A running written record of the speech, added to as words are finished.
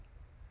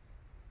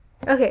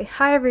Okay,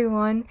 hi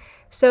everyone.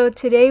 So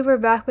today we're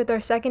back with our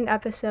second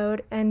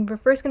episode, and we're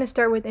first going to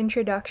start with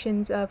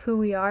introductions of who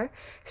we are.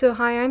 So,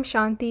 hi, I'm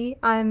Shanti.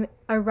 I'm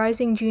a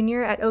rising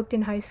junior at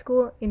Oakton High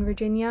School in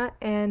Virginia,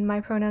 and my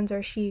pronouns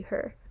are she,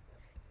 her.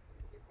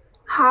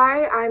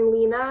 Hi, I'm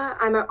Lena.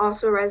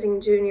 Also a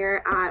rising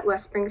junior at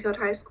West Springfield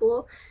High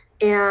School,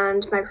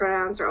 and my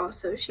pronouns are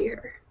also she,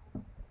 her.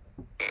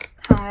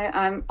 Hi,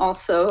 I'm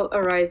also a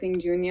rising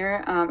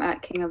junior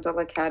at King Abdul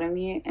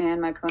Academy,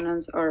 and my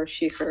pronouns are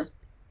she, her.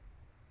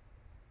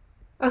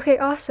 Okay,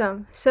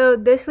 awesome. So,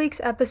 this week's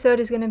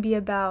episode is going to be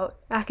about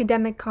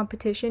academic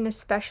competition,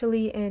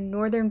 especially in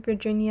Northern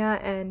Virginia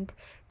and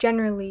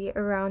generally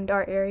around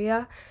our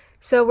area.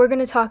 So, we're going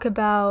to talk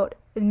about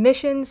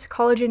admissions,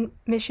 college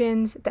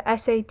admissions, the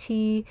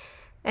SAT,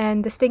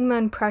 and the stigma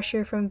and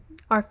pressure from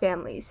our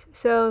families.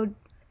 So,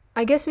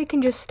 I guess we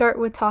can just start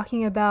with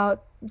talking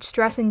about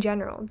stress in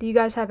general. Do you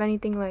guys have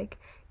anything like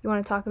you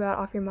want to talk about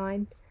off your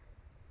mind?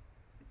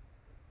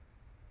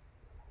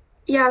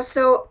 Yeah,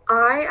 so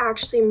I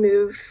actually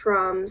moved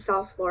from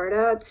South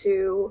Florida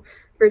to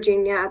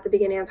Virginia at the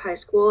beginning of high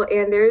school,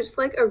 and there's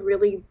like a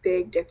really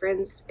big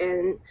difference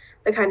in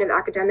the kind of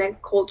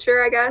academic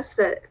culture, I guess,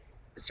 that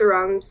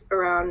surrounds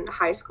around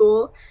high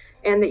school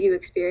and that you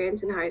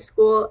experience in high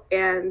school.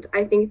 And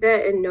I think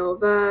that in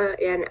Nova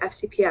and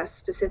FCPS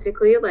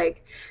specifically,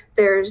 like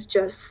there's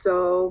just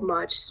so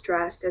much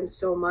stress and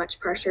so much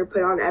pressure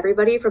put on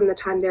everybody from the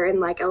time they're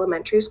in like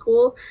elementary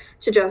school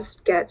to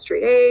just get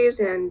straight A's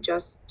and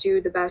just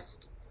do the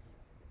best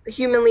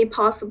humanly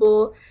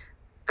possible.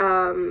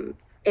 And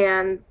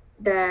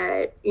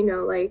that,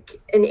 like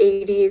an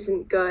 80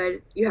 isn't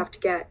good. You have to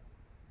get,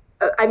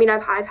 I mean,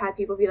 I've had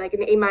people be like,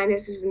 an A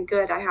minus isn't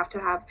good. I have to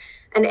have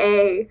an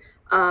A.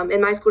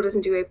 And my school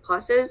doesn't do A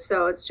pluses.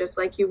 So it's just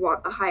like you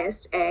want the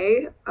highest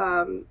A,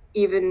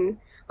 even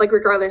like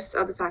regardless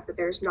of the fact that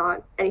there's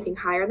not anything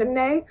higher than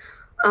an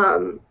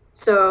A.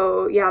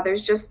 So yeah,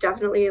 there's just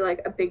definitely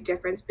like a big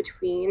difference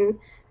between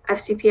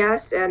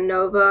FCPS and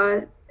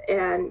Nova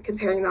and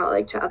comparing that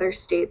like to other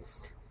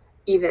states,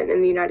 even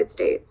in the United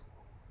States.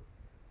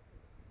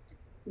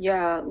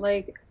 Yeah,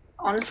 like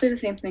honestly, the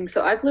same thing.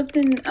 So I've lived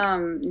in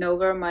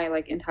Nova my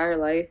like entire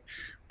life,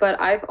 but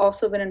I've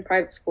also been in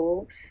private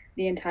school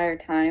the entire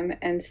time,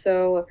 and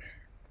so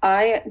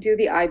I do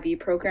the IB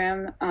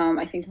program.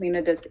 I think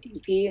Lena does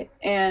AP,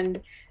 and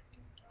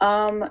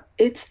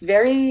it's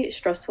very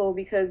stressful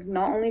because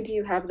not only do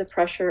you have the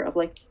pressure of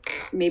like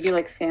maybe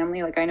like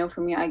family, like I know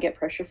for me, I get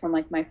pressure from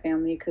like my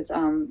family because I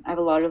have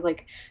a lot of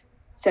like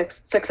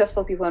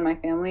successful people in my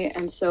family,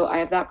 and so I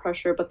have that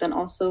pressure. But then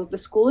also the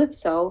school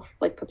itself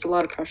like puts a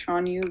lot of pressure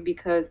on you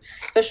because,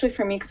 especially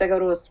for me, because I go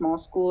to a small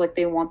school, like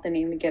they want the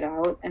name to get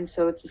out, and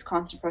so it's this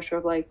constant pressure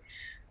of like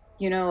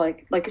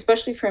like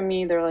especially for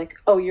me, they're like,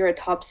 oh, you're a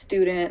top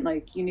student,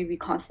 like you need to be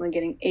constantly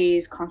getting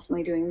A's,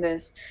 constantly doing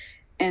this.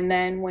 And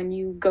then when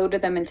you go to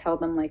them and tell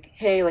them like,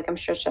 hey, like I'm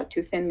stretched out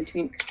too thin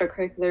between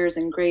extracurriculars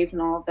and grades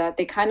and all of that,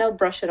 they kind of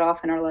brush it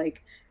off and are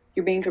like,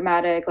 you're being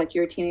dramatic, like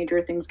you're a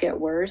teenager, things get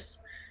worse.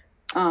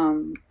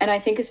 And I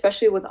think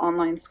especially with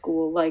online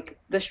school, like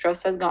the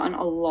stress has gotten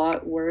a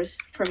lot worse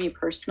for me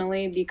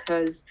personally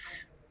because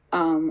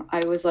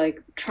I was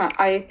like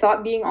I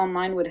thought being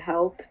online would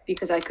help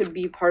because I could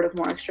be part of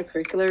more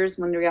extracurriculars,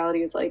 when the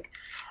reality is like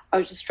I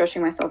was just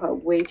stretching myself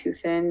out way too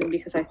thin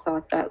because I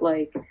thought that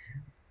like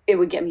it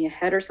would get me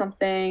ahead or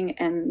something.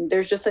 And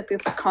there's just like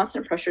this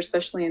constant pressure,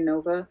 especially in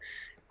Nova.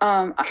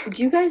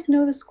 Do you guys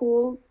know the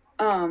school,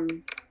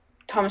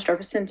 Thomas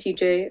Jefferson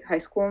TJ High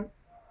School?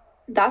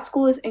 That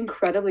school is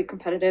incredibly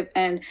competitive,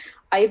 and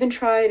I even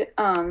tried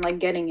like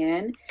getting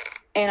in,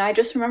 and I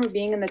just remember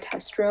being in the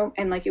test room,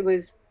 and like it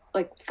was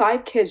like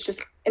five kids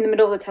just in the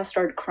middle of the test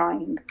started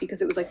crying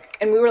because it was like,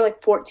 and we were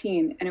like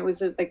 14, and it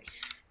was like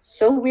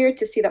so weird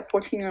to see that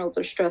 14-year-olds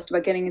are stressed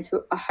about getting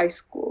into a high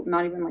school,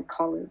 not even like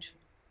college.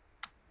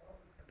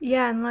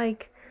 Yeah, and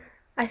like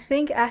I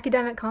think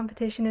academic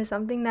competition is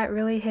something that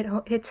really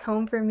hits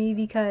home for me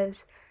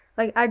because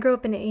like I grew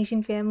up in an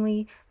Asian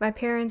family. My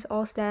parents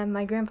all STEM,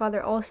 my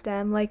grandfather all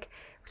STEM. Like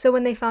so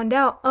when they found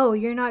out, "Oh,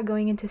 you're not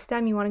going into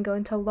STEM, you want to go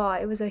into law."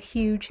 It was a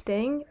huge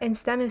thing, and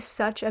STEM is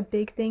such a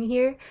big thing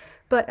here.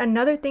 But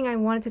another thing I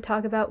wanted to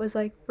talk about was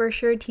like for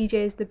sure TJ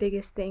is the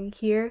biggest thing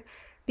here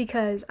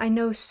because I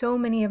know so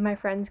many of my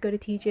friends go to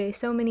TJ,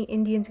 so many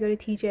Indians go to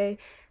TJ,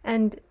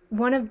 and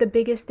one of the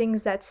biggest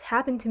things that's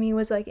happened to me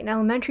was like in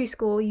elementary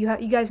school, you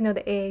guys know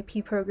the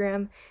AAP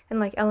program in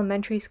like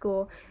elementary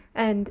school,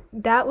 and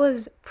that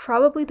was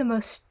probably the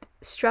most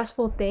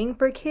stressful thing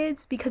for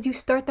kids because you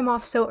start them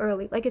off so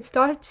early. Like it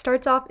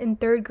starts off in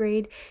 3rd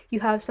grade, you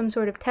have some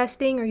sort of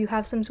testing or you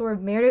have some sort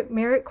of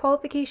merit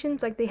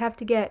qualifications, like they have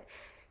to get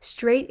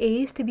straight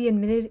A's to be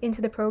admitted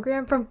into the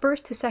program from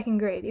 1st to 2nd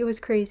grade. It was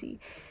crazy.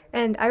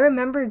 And I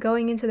remember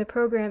going into the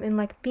program and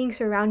like being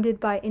surrounded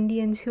by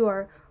Indians who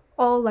are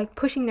all like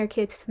pushing their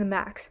kids to the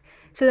max.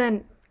 So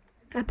then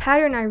a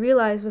pattern I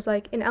realized was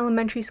like in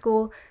elementary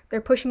school,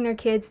 they're pushing their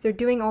kids, they're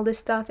doing all this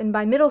stuff, and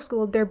by middle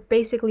school, they're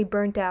basically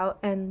burnt out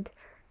and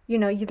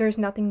there's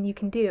nothing you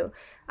can do.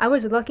 I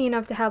was lucky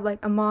enough to have like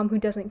a mom who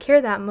doesn't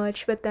care that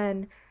much, but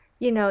then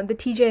the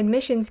TJ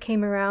admissions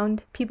came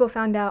around. People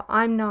found out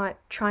I'm not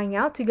trying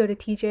out to go to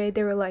TJ.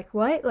 They were like,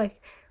 "What?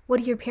 Like, what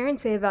do your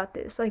parents say about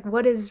this? Like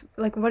what is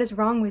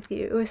wrong with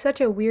you?" It was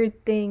such a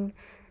weird thing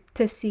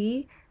to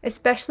see,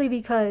 especially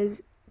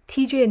because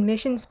TJ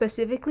admissions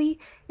specifically,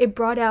 it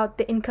brought out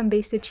the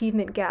income-based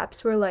achievement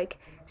gaps where like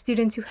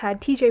students who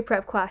had TJ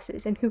prep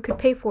classes and who could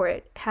pay for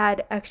it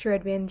had extra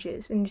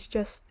advantages, and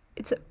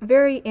it's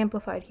very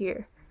amplified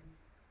here.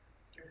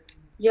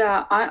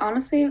 Yeah, I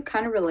honestly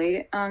kind of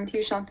relate to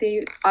you,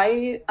 Shanti.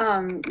 I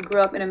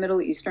grew up in a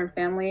Middle Eastern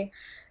family,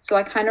 so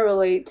I kind of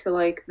relate to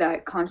like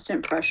that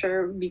constant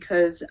pressure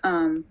because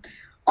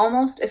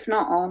almost, if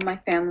not all, my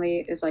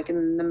family is like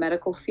in the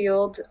medical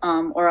field,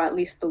 or at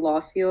least the law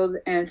field.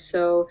 And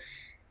so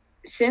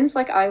since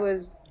like I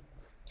was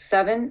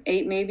 7,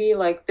 8 maybe,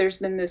 like there's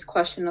been this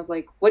question of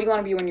like, what do you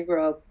want to be when you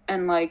grow up?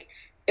 And like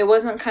it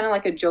wasn't kind of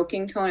like a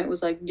joking tone. It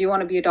was like, do you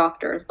want to be a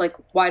doctor? Like,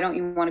 why don't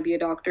you want to be a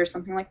doctor?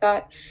 Something like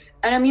that.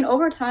 And I mean,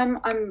 over time,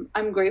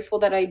 I'm grateful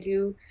that I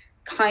do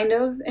kind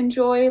of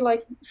enjoy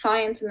like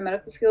science in the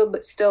medical field,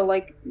 but still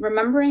like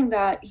remembering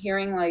that,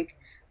 hearing like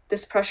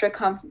this pressure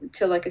come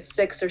to like a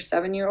 6 or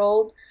 7 year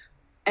old,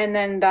 and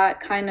then that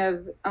kind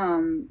of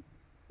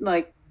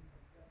like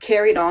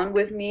carried on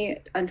with me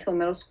until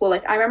middle school.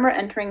 Like I remember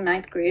entering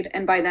ninth grade,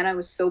 and by then I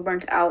was so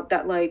burnt out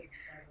that like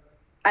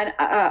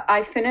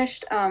I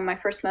finished my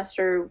first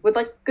semester with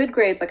like good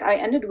grades. Like I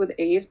ended with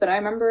A's, but I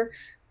remember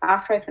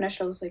after I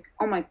finished, I was like,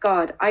 oh my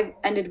God, I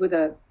ended with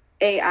a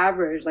A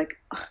average. Like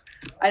ugh,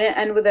 I didn't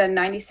end with a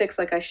 96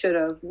 like I should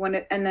have.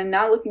 And then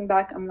now looking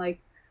back, I'm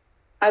like,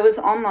 I was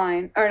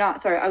online or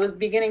not, sorry, I was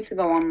beginning to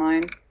go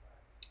online,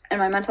 and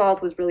my mental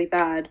health was really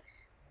bad.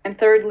 And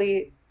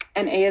thirdly,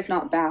 an A is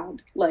not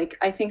bad. Like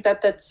I think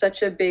that that's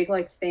such a big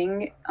like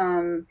thing,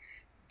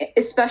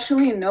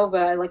 especially in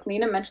Nova. Like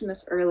Lena mentioned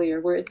this earlier,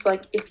 where it's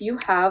like if you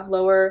have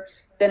lower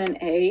than an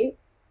A,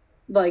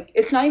 like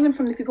it's not even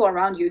from the people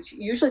around you. It's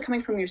usually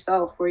coming from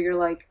yourself, where you're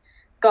like,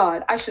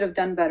 God, I should have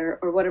done better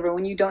or whatever.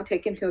 When you don't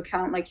take into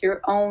account like your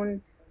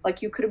own,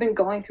 like you could have been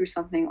going through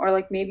something, or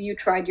like maybe you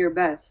tried your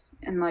best.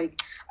 And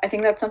like I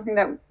think that's something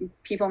that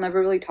people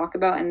never really talk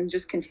about and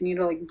just continue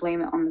to like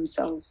blame it on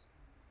themselves.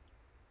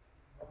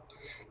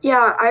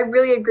 Yeah, I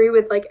really agree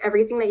with like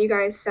everything that you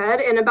guys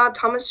said. And about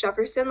Thomas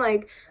Jefferson,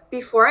 like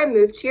before I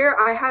moved here,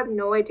 I had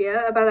no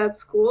idea about that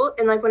school.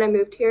 And like when I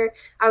moved here,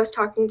 I was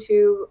talking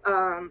to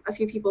a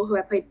few people who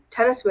I played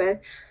tennis with,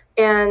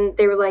 and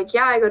they were like,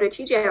 "Yeah, I go to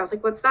TJ." I was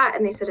like, "What's that?"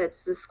 And they said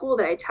it's the school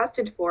that I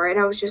tested for, and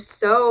I was just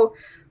so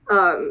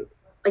um,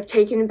 like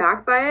taken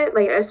back by it,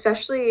 like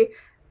especially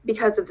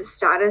because of the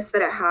status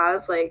that it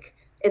has, like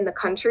in the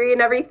country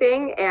and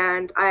everything.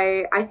 And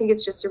I think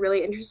it's just a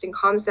really interesting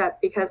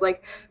concept because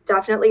like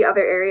definitely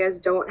other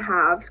areas don't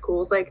have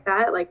schools like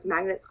that, like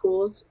magnet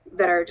schools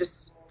that are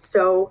just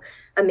so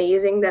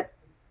amazing that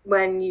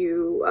when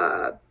you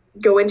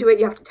go into it,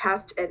 you have to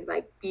test and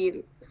like be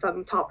in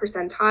some top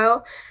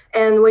percentile.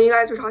 And when you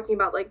guys were talking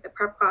about like the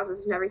prep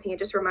classes and everything, it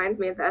just reminds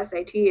me of the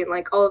SAT and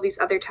like all of these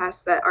other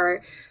tests that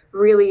are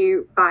really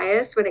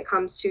biased when it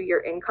comes to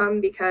your income,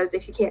 because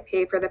if you can't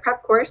pay for the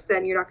prep course,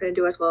 then you're not going to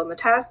do as well in the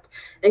test,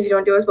 and if you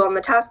don't do as well in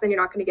the test, then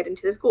you're not going to get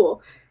into the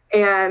school.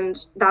 And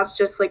that's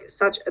just like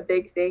such a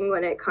big thing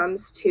when it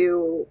comes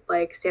to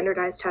like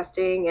standardized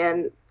testing,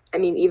 and I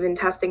mean even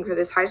testing for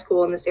this high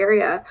school in this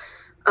area.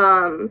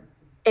 um,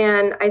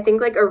 and I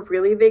think like a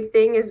really big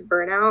thing is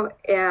burnout.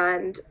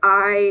 And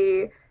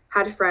I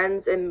had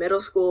friends in middle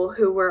school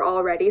who were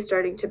already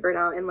starting to burn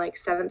out in like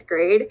seventh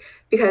grade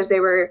because they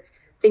were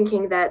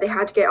thinking that they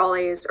had to get all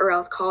A's or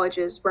else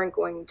colleges weren't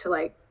going to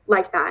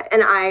like that.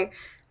 And I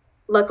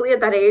luckily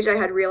at that age I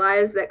had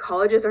realized that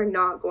colleges are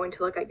not going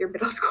to look at your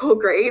middle school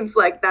grades.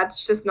 Like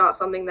that's just not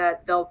something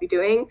that they'll be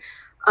doing.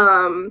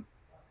 Um,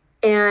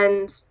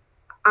 and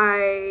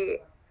I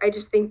I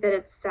just think that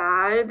it's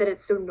sad that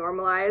it's so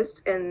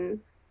normalized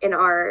in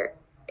our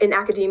in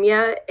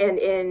academia and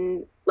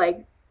in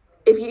like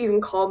if you even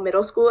call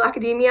middle school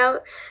academia,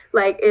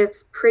 like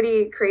it's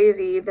pretty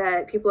crazy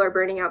that people are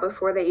burning out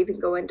before they even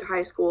go into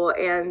high school.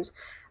 And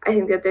I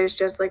think that there's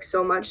just like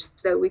so much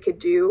that we could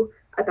do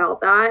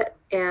about that.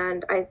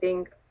 And I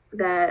think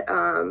that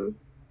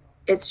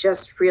it's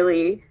just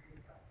really,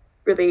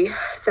 really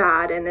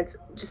sad, and it's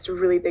just a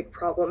really big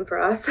problem for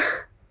us.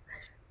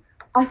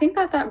 I think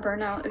that that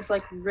burnout is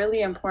like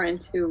really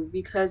important too,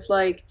 because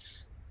like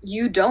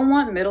you don't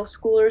want middle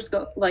schoolers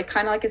go like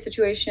kind of like a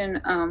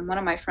situation one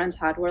of my friends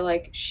had, where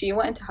like she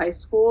went into high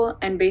school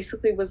and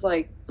basically was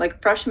like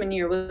freshman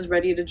year was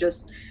ready to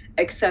just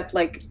accept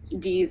like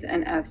D's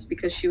and F's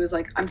because she was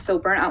like, I'm so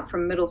burnt out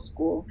from middle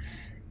school.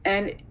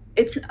 And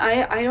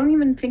I don't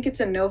even think it's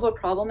a Nova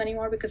problem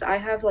anymore, because I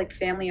have like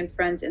family and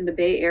friends in the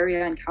Bay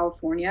Area in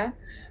California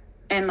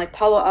and like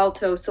Palo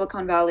Alto,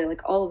 Silicon Valley,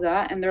 like all of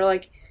that, and they're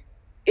like,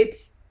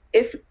 it's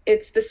if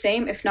it's the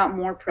same if not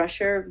more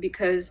pressure,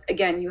 because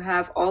again you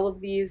have all of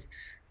these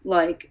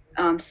like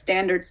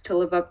standards to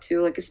live up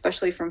to, like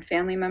especially from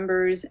family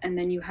members, and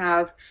then you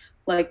have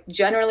like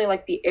generally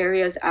like the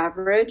area's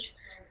average.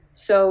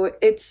 So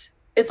it's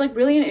like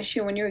really an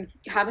issue when you're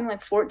having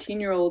like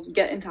 14-year-olds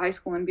get into high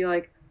school and be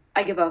like,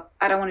 I give up.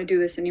 I don't want to do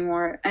this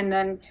anymore. And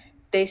then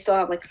they still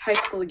have like high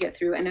school to get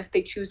through. And if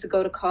they choose to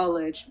go to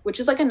college, which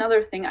is like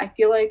another thing, I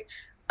feel like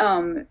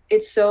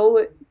it's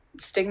so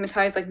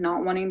stigmatized, like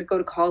not wanting to go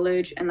to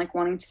college and like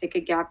wanting to take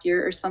a gap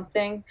year or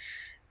something.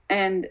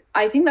 And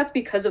I think that's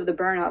because of the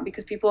burnout,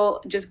 because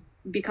people just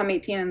become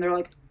 18 and they're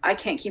like, I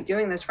can't keep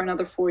doing this for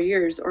another 4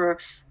 years, or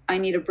I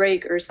need a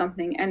break or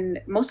something. And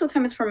most of the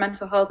time it's for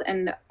mental health.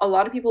 And a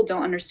lot of people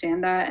don't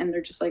understand that. And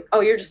they're just like,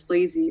 oh, you're just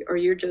lazy, or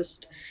you're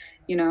just,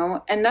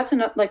 and that's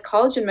enough. Like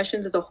college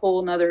admissions is a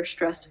whole nother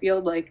stress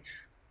field. Like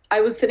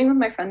I was sitting with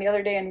my friend the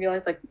other day and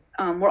realized like,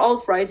 we're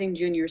all rising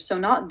juniors. So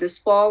not this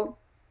fall,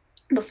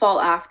 the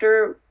fall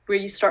after, where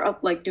you start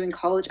up like doing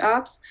college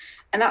apps,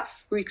 and that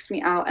freaks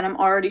me out and I'm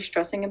already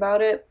stressing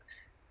about it.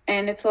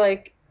 And it's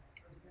like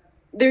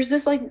there's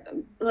this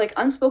like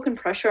unspoken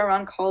pressure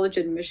around college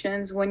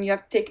admissions when you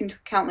have to take into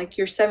account like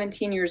you're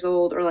 17 years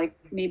old, or like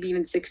maybe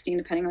even 16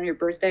 depending on your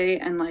birthday,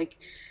 and like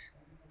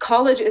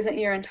college isn't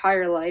your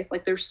entire life.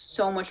 Like there's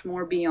so much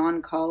more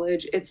beyond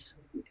college.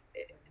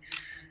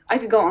 I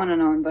could go on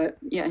and on, but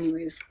yeah,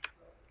 anyways.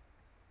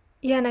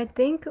 Yeah, and I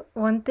think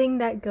one thing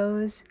that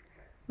goes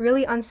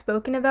really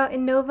unspoken about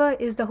in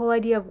Nova is the whole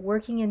idea of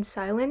working in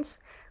silence.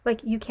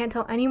 Like, you can't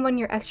tell anyone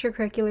your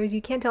extracurriculars,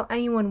 you can't tell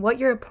anyone what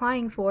you're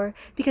applying for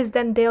because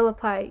then they'll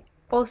apply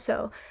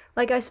also.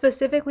 Like, I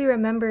specifically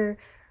remember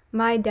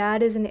my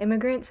dad is an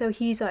immigrant, so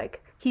he's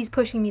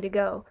pushing me to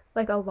go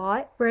like a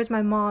lot, whereas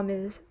my mom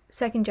is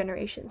second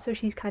generation, so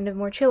she's kind of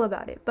more chill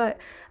about it. But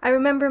I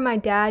remember my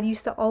dad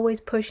used to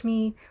always push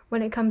me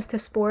when it comes to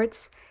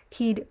sports.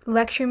 He'd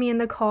lecture me in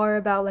the car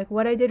about like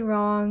what I did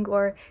wrong,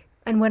 or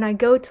and when I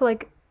go to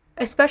like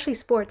especially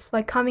sports,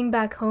 like coming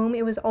back home,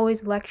 it was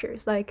always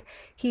lectures. Like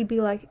he'd be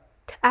like,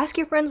 ask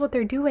your friends what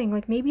they're doing.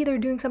 Like maybe they're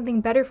doing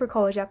something better for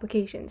college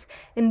applications.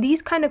 And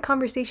these kind of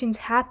conversations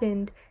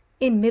happened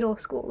in middle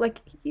school. Like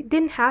it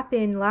didn't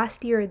happen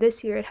last year or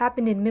this year. It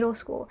happened in middle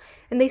school.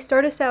 And they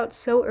start us out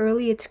so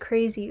early, it's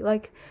crazy.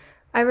 Like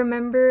I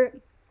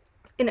remember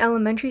in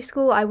elementary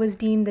school, I was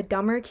deemed the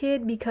dumber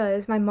kid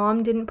because my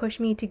mom didn't push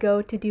me to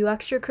go to do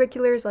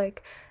extracurriculars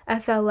like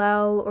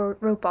FLL or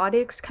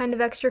robotics kind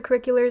of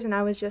extracurriculars, and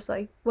I was just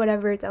like,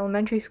 whatever, it's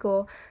elementary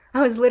school.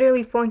 I was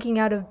literally flunking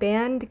out of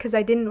band because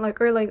I didn't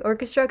like, or like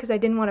orchestra because I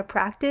didn't want to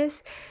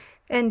practice.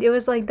 And it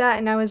was like that,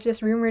 and I was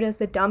just rumored as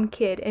the dumb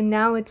kid. And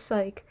now it's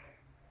like,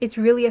 it's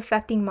really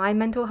affecting my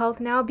mental health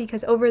now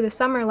because over the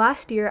summer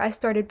last year, I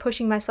started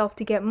pushing myself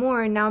to get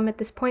more. And now I'm at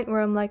this point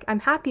where I'm like,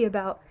 I'm happy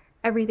about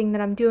everything that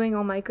I'm doing,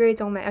 all my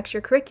grades, all my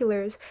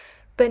extracurriculars.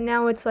 But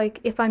now it's like,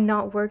 if I'm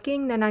not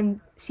working, then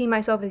I'm seeing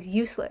myself as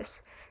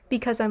useless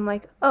because I'm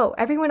like, oh,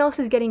 everyone else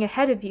is getting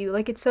ahead of you.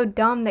 Like, it's so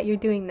dumb that you're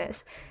doing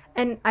this.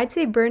 And I'd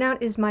say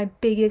burnout is my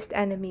biggest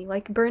enemy.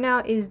 Like,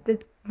 burnout is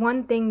the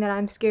one thing that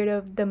I'm scared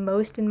of the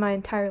most in my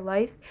entire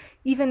life,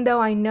 even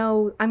though I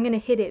know I'm gonna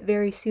hit it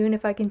very soon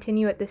if I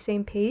continue at the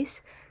same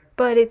pace.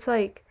 But it's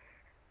like,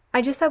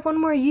 I just have one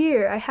more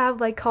year. I have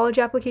like college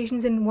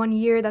applications in 1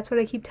 year. That's what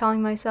I keep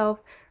telling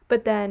myself.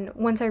 But then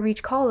once I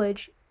reach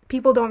college,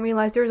 people don't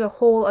realize there's a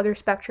whole other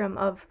spectrum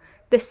of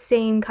the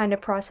same kind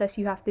of process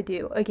you have to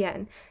do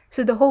again.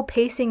 So the whole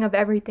pacing of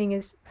everything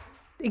is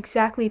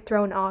exactly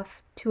thrown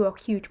off to a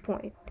huge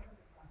point.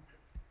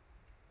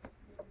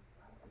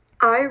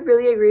 I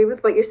really agree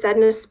with what you said,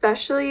 and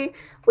especially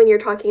when you're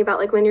talking about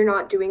like when you're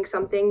not doing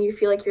something, you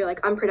feel like you're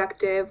like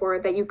unproductive or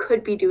that you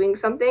could be doing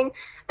something.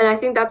 And I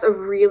think that's a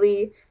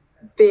really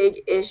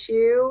big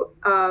issue,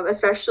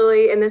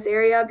 especially in this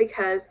area,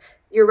 because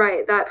you're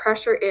right, that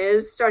pressure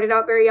is started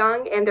out very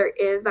young, and there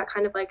is that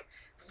kind of like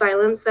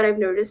silence that I've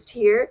noticed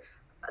here,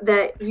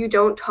 that you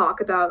don't talk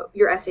about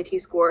your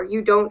SAT score,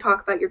 you don't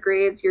talk about your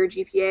grades, your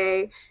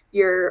GPA,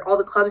 your all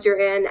the clubs you're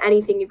in,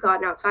 anything you've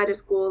gotten outside of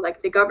school,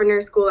 like the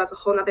governor's school, that's a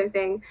whole nother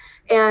thing.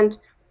 And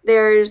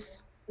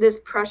there's this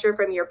pressure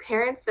from your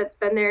parents that's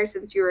been there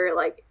since you were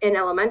like in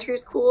elementary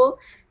school.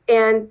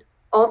 And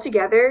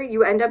altogether,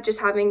 you end up just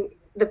having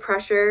the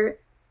pressure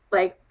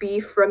like be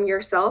from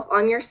yourself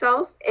on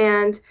yourself.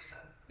 And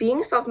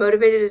being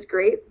self-motivated is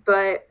great,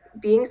 but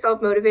being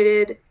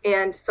self-motivated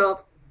and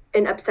self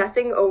and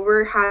obsessing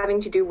over having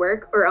to do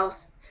work, or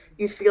else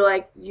you feel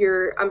like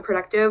you're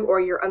unproductive or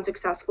you're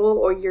unsuccessful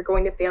or you're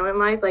going to fail in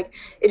life, like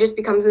it just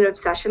becomes an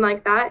obsession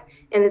like that.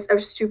 And it's a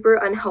super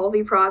an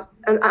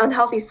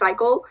unhealthy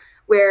cycle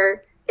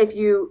where if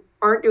you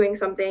aren't doing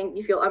something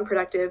you feel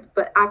unproductive,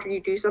 but after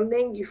you do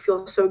something you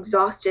feel so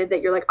exhausted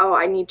that you're like, oh,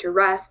 I need to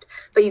rest,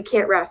 but you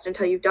can't rest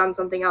until you've done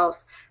something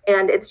else.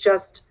 And it's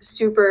just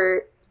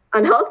super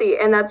unhealthy,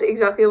 and that's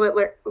exactly what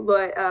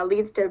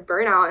leads to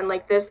burnout. And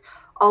like this,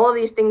 all of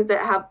these things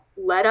that have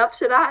led up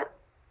to that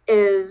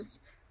is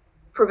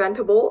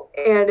preventable,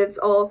 and it's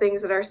all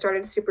things that are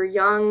started super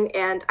young.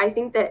 And I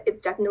think that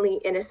it's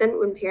definitely innocent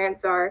when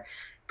parents are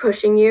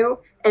pushing you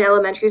in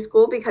elementary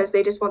school because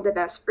they just want the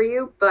best for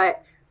you,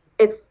 but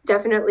it's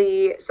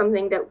definitely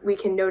something that we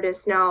can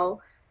notice now,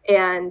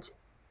 and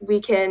we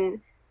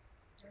can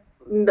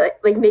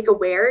like make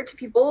aware to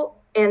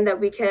people and that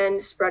we can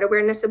spread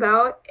awareness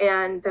about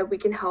and that we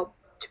can help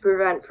to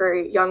prevent for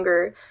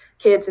younger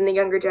kids and the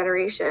younger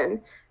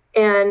generation.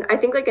 And I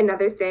think like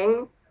another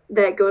thing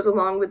that goes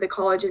along with the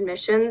college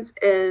admissions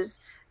is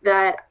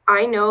that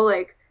I know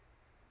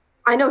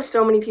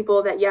so many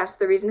people that yes,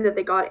 the reason that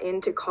they got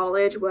into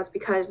college was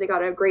because they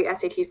got a great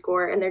SAT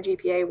score and their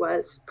GPA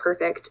was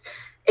perfect.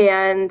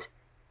 And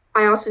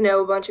I also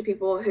know a bunch of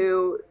people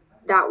who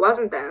that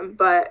wasn't them,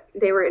 but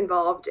they were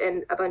involved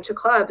in a bunch of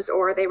clubs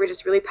or they were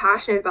just really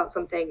passionate about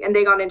something and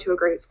they got into a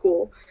great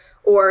school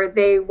or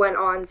they went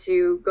on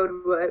to go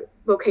to a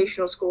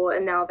vocational school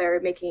and now they're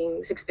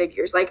making six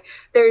figures. Like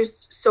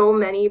there's so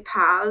many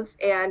paths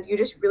and you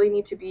just really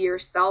need to be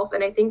yourself.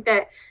 And I think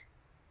that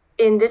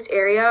in this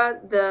area,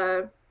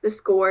 the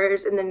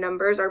scores and the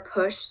numbers are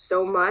pushed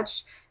so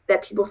much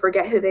that people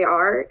forget who they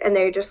are and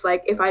they're just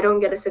like, if I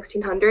don't get a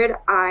 1600,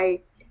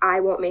 I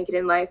won't make it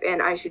in life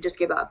and I should just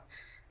give up.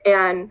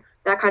 And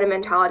that kind of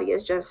mentality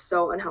is just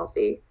so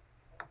unhealthy.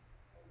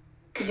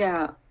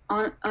 Yeah.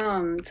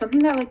 On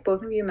something that like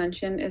both of you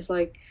mentioned is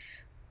like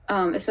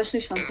especially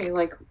Shantae,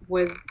 like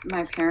with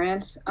my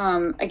parents.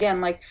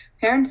 Again, like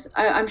parents,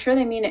 I'm sure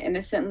they mean it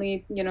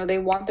innocently. You know, they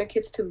want their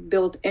kids to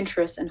build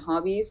interests and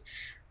hobbies.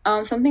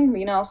 Something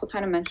Lena also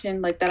kind of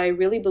mentioned, like that I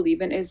really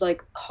believe in is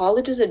like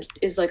college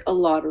is like a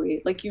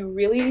lottery. Like you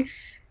really,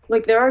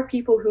 like there are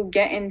people who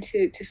get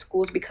into to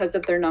schools because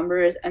of their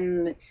numbers,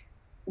 and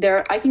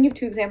there I can give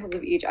two examples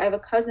of each. I have a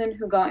cousin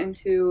who got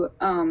into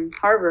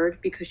Harvard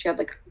because she had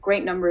like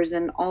great numbers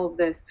and all of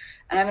this,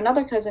 and I have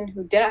another cousin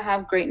who didn't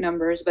have great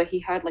numbers, but he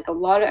had like a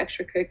lot of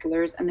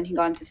extracurriculars, and then he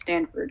got into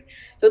Stanford.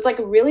 So it's like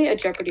really a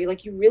jeopardy.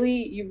 Like you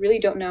really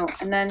don't know.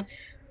 And then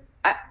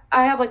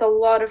I have like a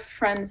lot of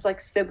friends,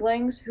 like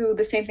siblings, who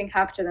the same thing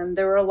happened to them.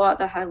 There were a lot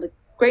that had like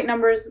great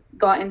numbers,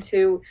 got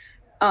into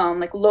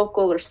like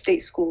local or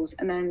state schools,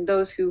 and then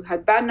those who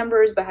had bad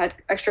numbers but had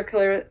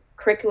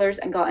extracurriculars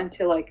and got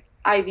into like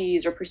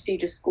Ivies or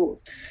prestigious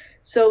schools.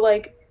 So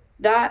like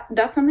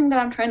that's something that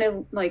I'm trying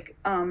to like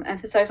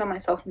emphasize on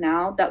myself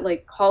now, that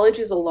like college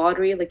is a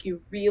lottery. Like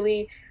you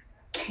really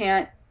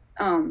can't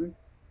um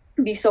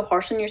be so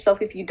harsh on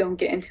yourself if you don't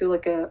get into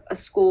like a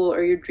school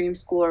or your dream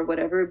school or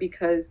whatever,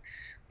 because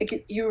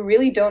like you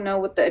really don't know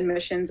what the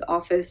admissions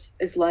office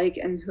is like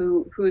and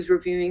who's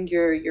reviewing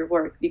your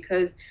work,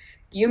 because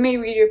you may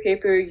read your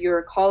paper,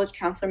 your college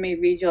counselor may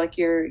read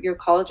your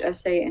college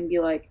essay and be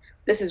like,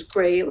 this is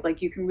great,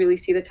 like you can really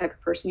see the type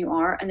of person you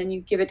are, and then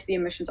you give it to the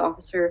admissions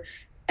officer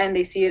and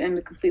they see it in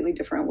a completely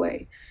different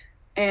way.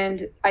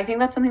 And I think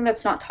that's something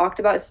that's not talked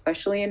about,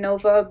 especially in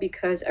Nova,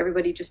 because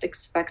everybody just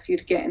expects you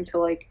to get into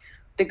like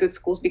the good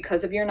schools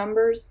because of your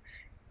numbers.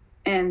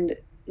 And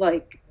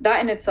like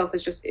that in itself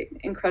is just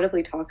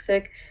incredibly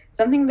toxic.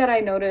 Something that I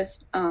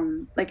noticed,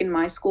 like in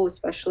my school,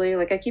 especially,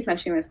 like I keep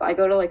mentioning this, but I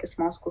go to like a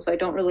small school, so I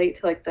don't relate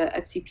to like the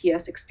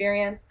FCPS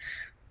experience.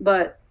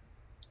 But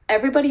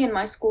everybody in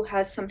my school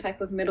has some type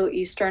of Middle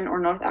Eastern or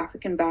North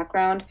African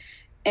background.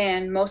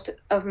 And most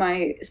of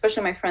my,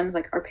 especially my friends,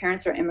 like our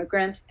parents are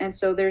immigrants. And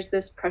so there's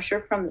this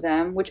pressure from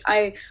them, which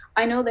I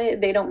know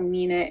they don't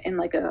mean it in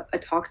like a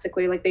toxic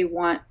way. Like they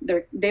want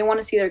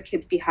to see their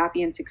kids be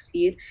happy and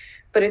succeed.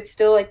 But it's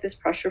still like this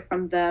pressure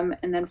from them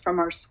and then from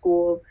our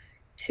school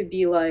to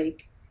be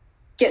like,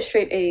 get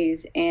straight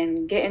A's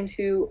and get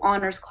into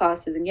honors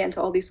classes and get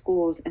into all these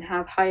schools and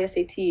have high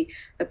SAT.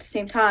 But at the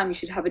same time, you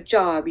should have a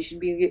job. You should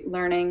be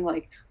learning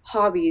like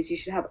hobbies. You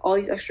should have all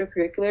these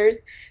extracurriculars.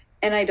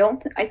 And I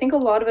think a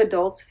lot of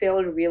adults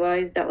fail to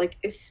realize that, like,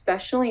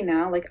 especially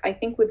now, like, I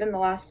think within the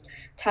last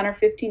 10 or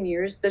 15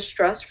 years, the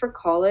stress for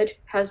college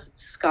has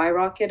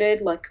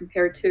skyrocketed, like,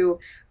 compared to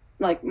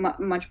like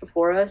much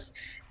before us.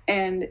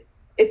 And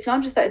it's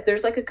not just that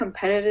there's like a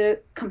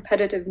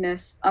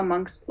competitiveness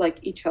amongst like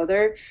each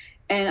other,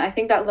 and I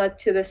think that led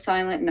to the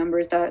silent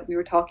numbers that we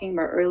were talking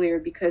about earlier,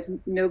 because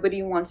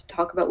nobody wants to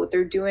talk about what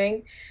they're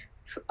doing,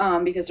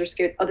 because they're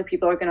scared other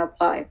people are going to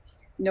apply.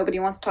 Nobody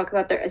wants to talk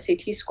about their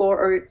SAT score,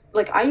 or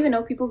like I even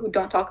know people who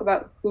don't talk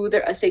about who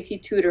their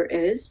SAT tutor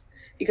is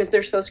because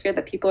they're so scared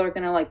that people are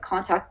going to like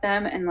contact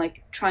them and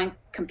like try and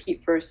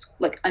compete for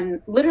like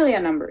literally a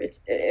number.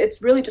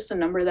 It's really just a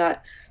number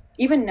that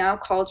even now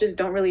colleges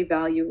don't really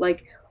value.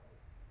 Like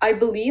I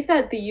believe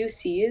that the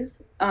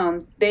UCs,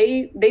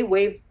 they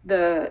waive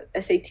the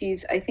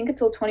SATs, I think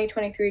until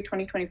 2023,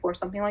 2024,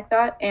 something like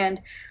that.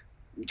 And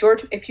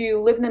George, if you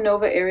live in the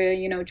Nova area,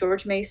 you know,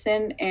 George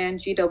Mason and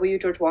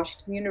GW, George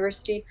Washington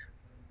University,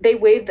 they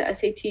waive the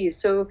SATs.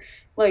 So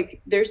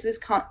like there's this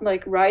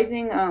like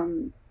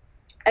rising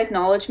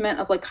acknowledgement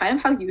of like kind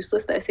of how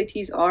useless the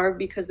SATs are,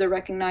 because they're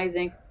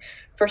recognizing,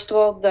 first of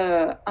all,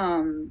 the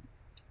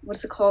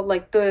what's it called,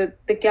 like the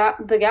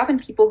gap in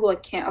people who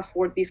like can't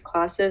afford these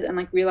classes, and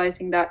like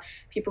realizing that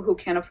people who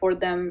can't afford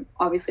them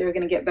obviously are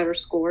going to get better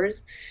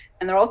scores.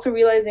 And they're also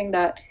realizing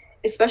that,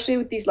 especially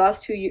with these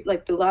last two,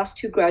 like the last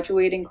two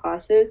graduating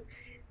classes,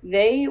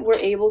 they were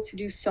able to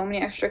do so many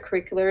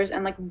extracurriculars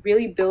and like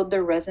really build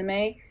their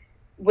resume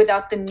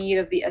without the need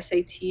of the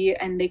SAT,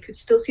 and they could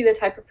still see the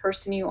type of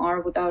person you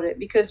are without it.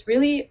 Because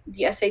really,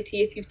 the SAT,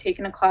 if you've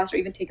taken a class or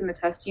even taken the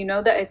test, you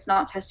know that it's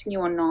not testing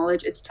you on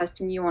knowledge, it's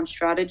testing you on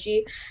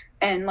strategy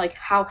and like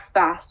how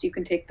fast you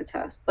can take the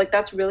test. Like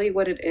that's really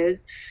what it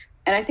is.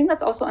 And I think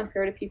that's also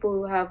unfair to people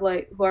who have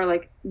like who are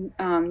like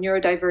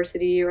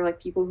neurodiversity, or like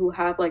people who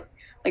have like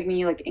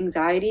me, like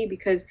anxiety,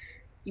 because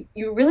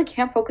you really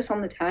can't focus on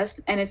the test,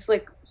 and it's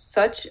like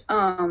such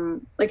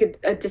like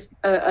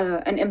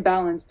an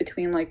imbalance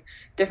between like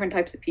different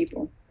types of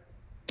people.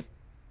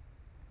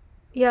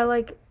 Yeah,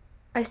 like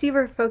I see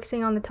we're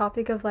focusing on the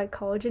topic of like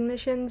college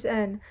admissions,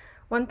 and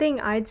one thing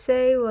I'd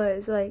say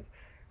was like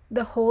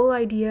the whole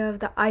idea of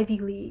the Ivy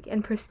League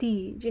and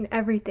prestige and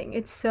everything.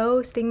 It's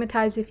so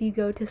stigmatized if you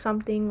go to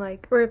something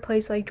like or a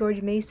place like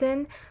George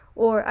Mason,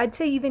 or I'd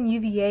say even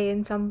UVA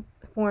in some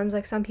forms.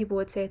 Like some people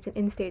would say it's an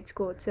in-state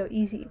school. It's so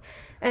easy.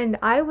 And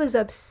I was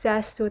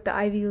obsessed with the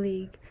Ivy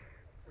League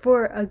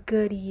for a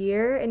good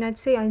year, and I'd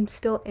say I'm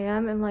still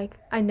am. And like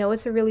I know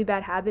it's a really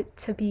bad habit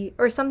to be,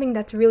 or something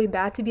that's really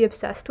bad to be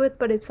obsessed with,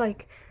 but it's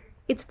like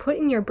it's put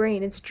in your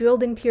brain, it's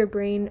drilled into your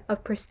brain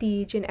of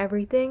prestige and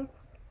everything.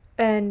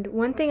 And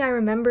one thing I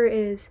remember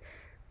is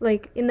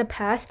like in the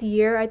past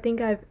year, I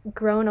think I've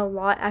grown a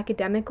lot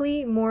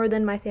academically, more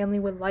than my family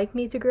would like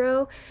me to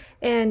grow.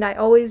 And I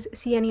always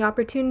see any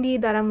opportunity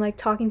that I'm like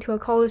talking to a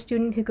college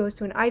student who goes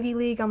to an Ivy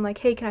League. I'm like,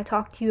 hey, can I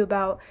talk to you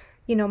about,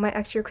 my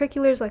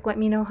extracurriculars? Like, let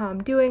me know how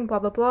I'm doing, blah,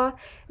 blah, blah.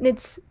 And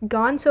it's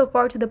gone so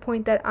far to the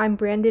point that I'm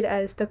branded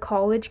as the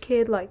college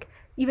kid. Like,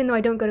 even though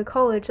I don't go to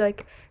college,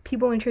 like,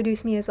 people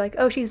introduce me as like,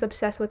 oh, she's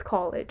obsessed with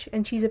college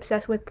and she's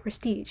obsessed with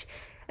prestige.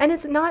 And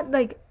it's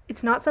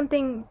not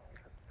something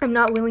I'm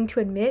not willing to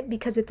admit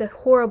because it's a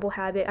horrible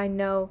habit. I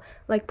know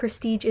like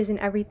prestige isn't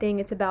everything.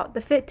 It's about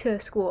the fit to a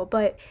school,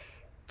 but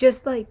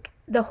just like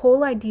the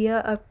whole idea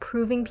of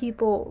proving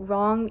people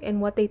wrong in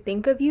what they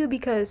think of you,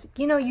 because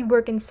you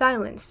work in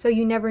silence, so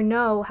you never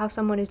know how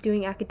someone is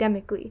doing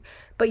academically,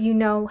 but you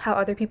know how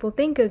other people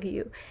think of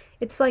you.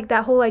 It's like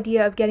that whole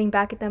idea of getting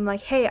back at them,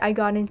 like, hey, I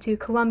got into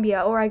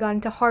Columbia or I got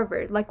into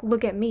Harvard, like,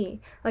 look at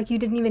me, like you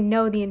didn't even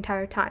know the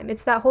entire time.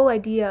 It's that whole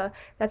idea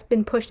that's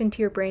been pushed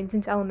into your brain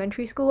since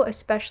elementary school,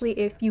 especially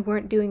if you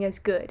weren't doing as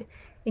good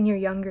in your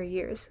younger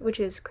years, which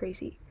is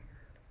crazy.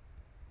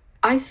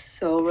 I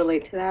so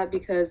relate to that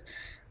because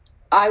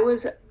I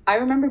was I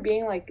remember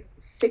being like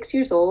 6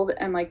 years old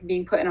and like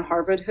being put in a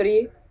Harvard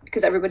hoodie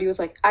because everybody was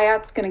like,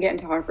 Ayat's gonna get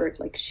into Harvard.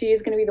 Like she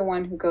is gonna be the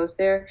one who goes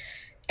there.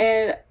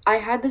 And I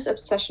had this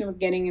obsession with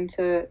getting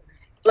into,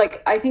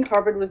 like, I think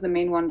Harvard was the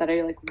main one that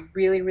I like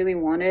really, really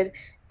wanted.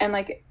 And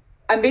like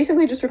I'm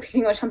basically just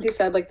repeating what Shanti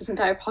said like this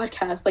entire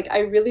podcast. Like I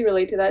really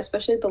relate to that,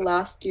 especially the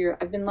last year.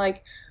 I've been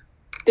like,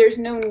 there's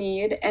no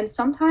need. And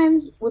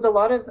sometimes with a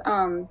lot of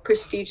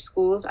prestige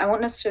schools, I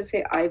won't necessarily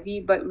say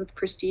Ivy, but with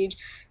prestige,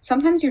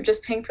 sometimes you're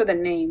just paying for the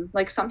name.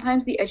 Like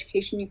sometimes the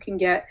education you can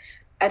get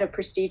at a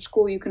prestige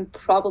school, you can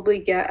probably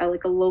get at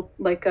like a low,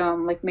 like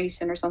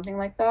Mason or something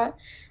like that.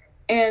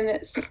 And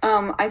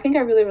I think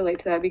I really relate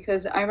to that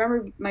because I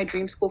remember my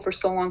dream school for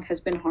so long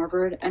has been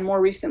Harvard, and more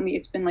recently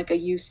it's been like a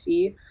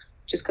UC,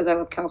 just because I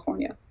love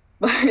California.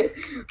 But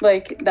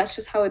like that's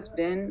just how it's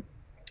been.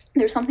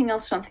 There's something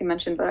else Shanti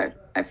mentioned, but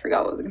I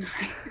forgot what I was gonna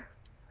say.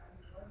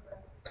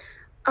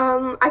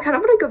 I kind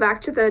of want to go back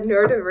to the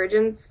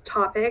neurodivergence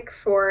topic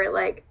for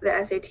like the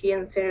SAT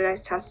and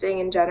standardized testing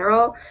in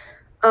general.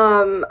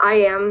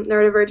 I am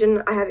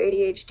neurodivergent. I have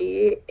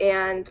ADHD,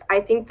 and I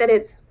think that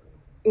it's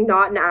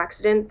not an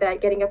accident that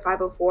getting a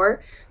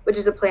 504, which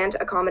is a plan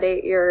to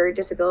accommodate your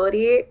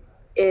disability,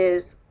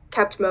 is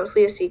kept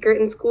mostly a secret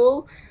in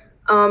school.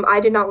 I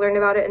did not learn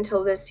about it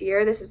until this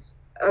year. This is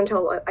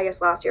until I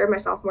guess last year, my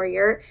sophomore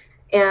year.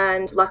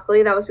 And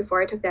luckily, that was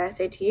before I took the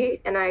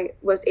SAT, and I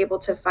was able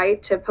to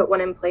fight to put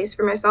one in place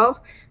for myself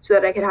so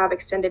that I could have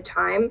extended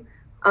time.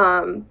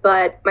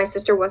 But my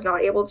sister was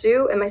not able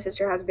to, and my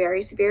sister has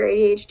very severe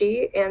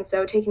ADHD, and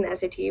so taking the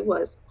SAT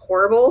was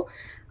horrible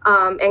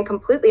and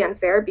completely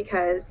unfair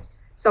because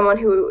someone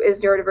who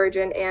is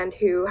neurodivergent and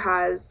who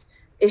has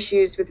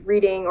issues with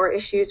reading or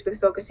issues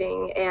with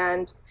focusing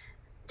and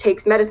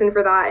takes medicine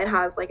for that and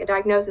has like a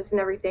diagnosis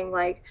and everything,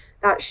 like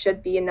that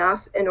should be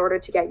enough in order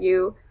to get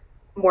you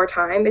more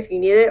time if you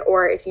need it,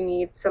 or if you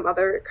need some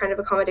other kind of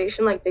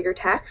accommodation like bigger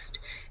text.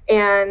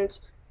 And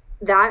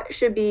that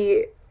should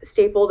be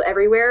stapled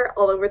everywhere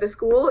all over the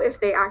school if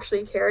they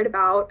actually cared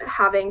about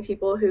having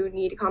people who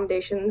need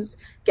accommodations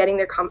getting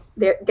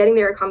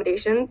their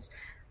accommodations.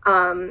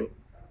 um,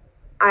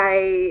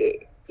 I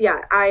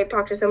yeah, I've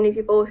talked to so many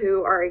people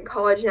who are in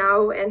college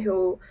now and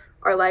who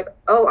are like,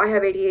 "Oh, I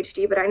have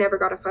ADHD, but I never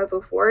got a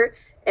 504."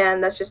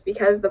 And that's just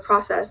because the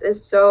process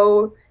is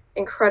so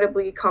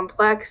incredibly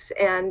complex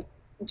and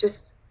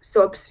just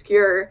so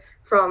obscure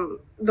from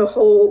the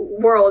whole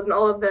world and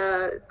all of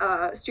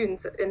the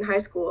students in high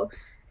school.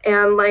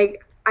 And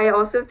like, I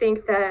also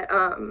think that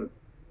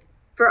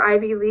for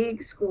Ivy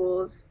League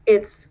schools,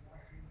 it's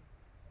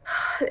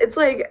It's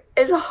like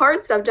it's a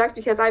hard subject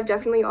because I've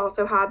definitely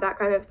also had that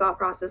kind of thought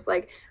process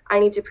like I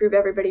need to prove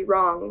everybody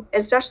wrong,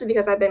 especially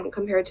because I've been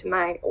compared to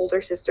my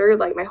older sister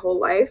like my whole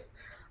life.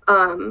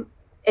 Um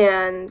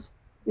and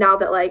now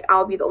that like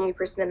I'll be the only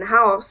person in the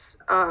house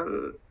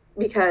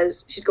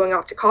because she's going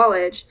off to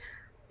college,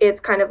 it's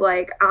kind of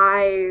like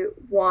I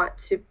want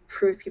to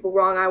prove people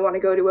wrong. I want to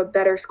go to a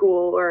better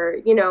school or,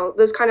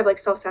 those kind of like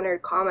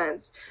self-centered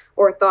comments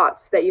or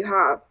thoughts that you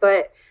have.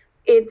 But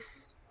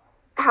it's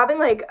having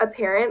like a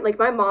parent, like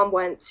my mom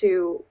went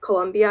to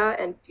Columbia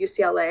and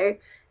UCLA,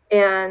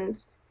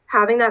 and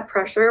having that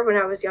pressure when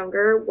I was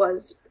younger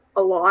was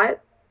a lot.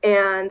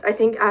 And I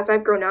think as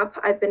I've grown up,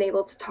 I've been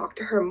able to talk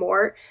to her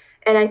more.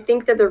 And I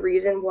think that the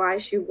reason why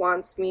she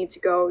wants me to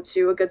go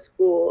to a good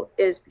school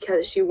is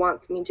because she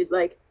wants me to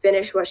like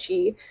finish what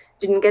she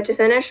didn't get to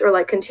finish or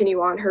like continue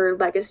on her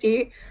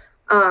legacy.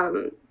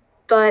 Um,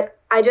 but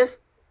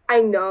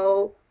I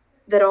know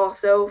that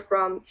also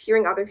from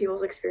hearing other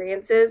people's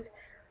experiences,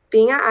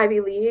 being at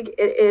Ivy League,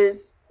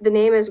 the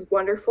name is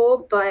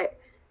wonderful, but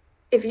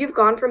if you've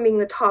gone from being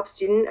the top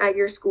student at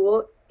your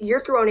school,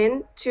 you're thrown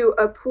into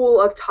a pool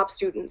of top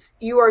students.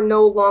 You are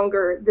no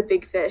longer the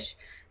big fish.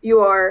 You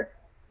are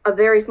a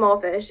very small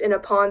fish in a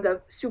pond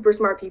of super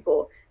smart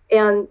people.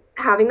 And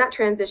having that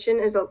transition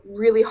is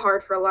really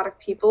hard for a lot of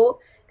people.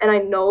 And I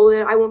know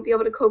that I won't be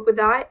able to cope with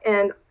that.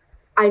 And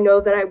I know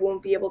that I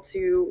won't be able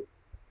to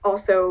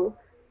also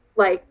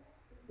like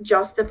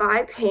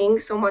justify paying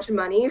so much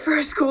money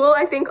for school,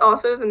 I think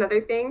also is another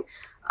thing.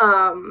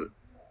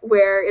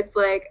 Where it's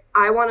like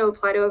I want to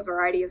apply to a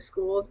variety of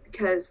schools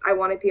because I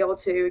want to be able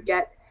to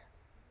get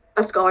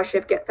a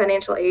scholarship, get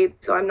financial aid,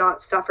 so I'm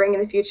not suffering in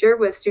the future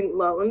with student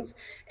loans.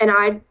 And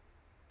I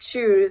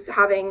choose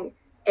having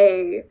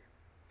a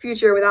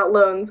future without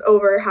loans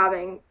over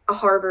having a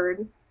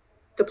Harvard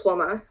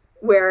diploma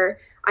where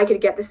I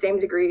could get the same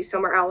degree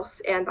somewhere else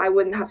and I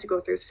wouldn't have to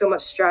go through so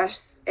much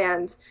stress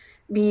and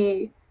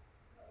be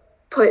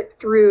put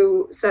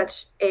through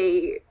such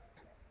a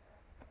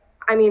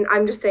I mean,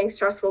 I'm just saying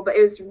stressful, but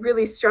it was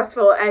really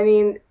stressful. I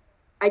mean,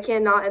 I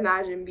cannot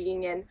imagine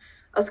being in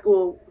a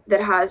school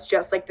that has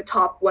just like the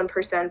top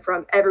 1%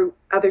 from every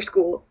other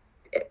school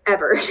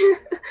ever.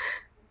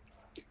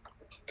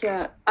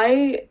 Yeah,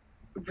 I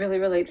really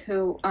relate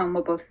to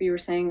what both of you were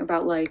saying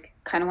about like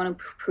kind of want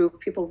to prove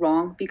people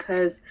wrong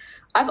because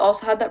I've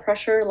also had that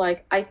pressure.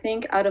 Like I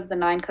think out of the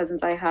nine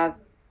cousins I have,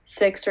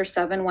 six or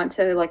seven went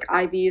to like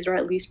Ivies or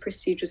at least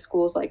prestigious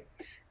schools like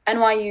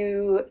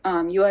NYU,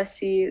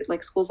 USC,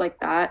 like schools like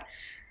that.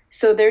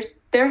 So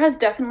there has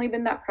definitely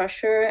been that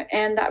pressure,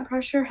 and that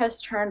pressure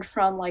has turned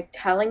from like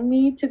telling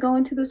me to go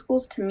into the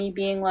schools to me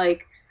being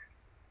like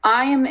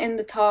I am in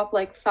the top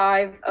like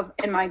five of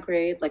in my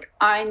grade. Like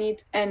I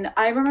need, and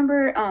I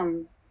remember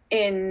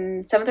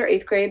in seventh or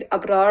eighth grade,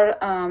 Abrar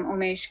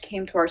Omesh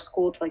came to our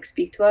school to like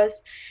speak to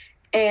us,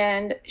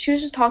 and she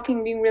was just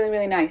talking, being really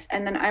really nice.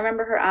 And then I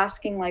remember her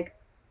asking like,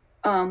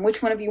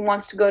 which one of you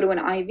wants to go to an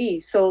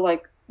IV? So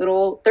like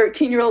little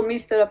 13-year-old me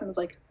stood up and was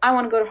like, I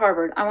want to go to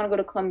Harvard, I want to go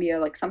to Columbia,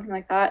 like something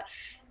like that.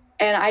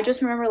 And I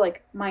just remember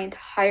like my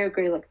entire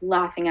grade like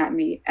laughing at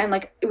me. And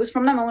like it was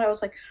from that moment I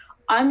was like,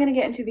 I'm gonna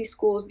get into these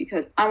schools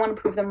because I want to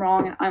prove them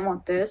wrong and I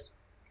want this.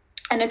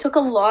 And it took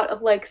a lot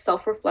of like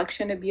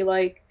self-reflection to be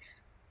like,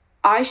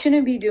 I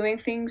shouldn't be doing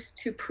things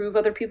to prove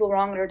other people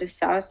wrong or to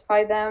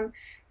satisfy them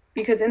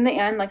because in the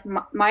end like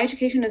my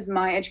education is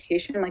my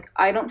education. Like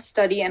I don't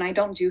study and I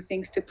don't do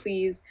things to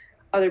please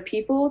other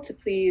people, to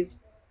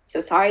please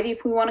society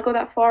if we want to go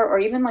that far, or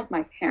even like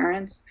my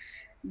parents,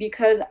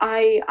 because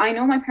I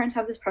know my parents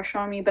have this pressure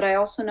on me, but I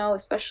also know,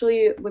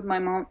 especially with my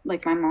mom,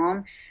 like my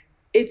mom,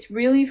 it's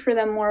really for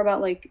them more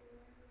about like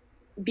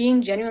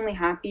being genuinely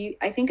happy.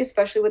 I think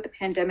especially with the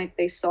pandemic,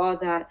 they saw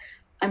that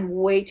I'm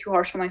way too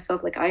harsh on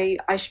myself. Like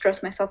I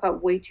stress myself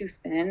out way too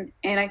thin.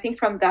 And I think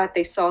from that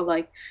they saw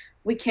like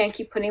we can't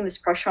keep putting this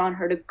pressure on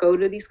her to go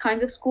to these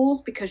kinds of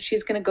schools because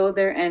she's gonna go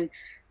there and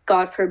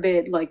God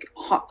forbid like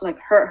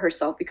hurt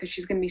herself because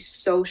she's gonna be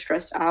so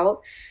stressed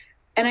out.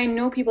 And I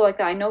know people like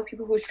that. I know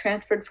people who's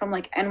transferred from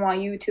like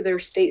NYU to their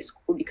state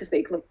school because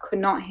they like could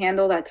not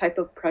handle that type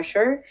of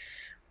pressure.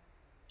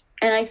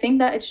 And I think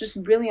that it's just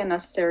really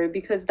unnecessary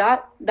because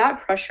that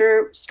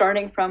pressure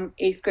starting from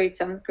eighth grade,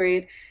 seventh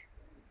grade,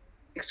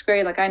 sixth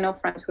grade, like I know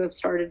friends who have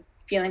started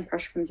feeling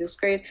pressure from sixth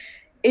grade,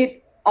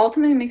 it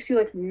ultimately makes you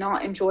like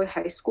not enjoy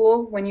high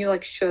school when you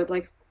like should.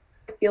 Like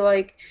I feel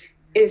like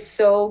is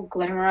so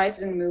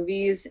glamorized in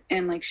movies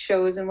and like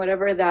shows and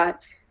whatever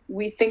that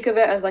we think of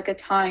it as like a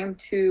time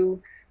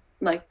to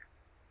like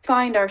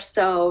find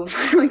ourselves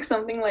like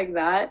something like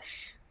that.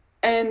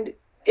 And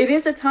it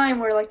is a time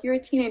where like you're a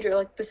teenager,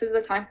 like this is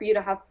the time for you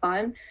to have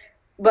fun,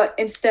 but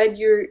instead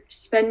you're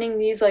spending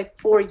these like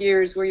 4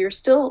 years where you're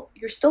still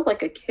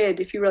like a kid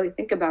if you really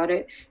think about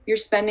it. You're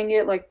spending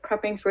it like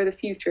prepping for the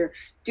future,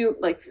 do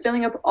like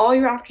filling up all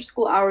your after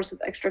school hours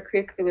with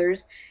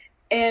extracurriculars.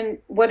 And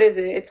what is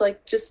it? It's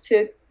like just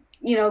to,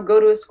 go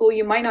to a school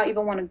you might not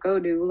even want to go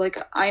to. Like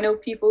I know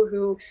people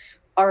who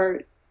are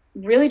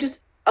really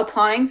just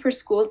applying for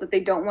schools that they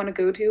don't want to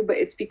go to, but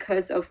it's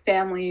because of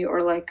family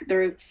or like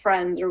their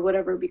friends or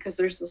whatever, because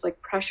there's this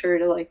like pressure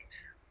to like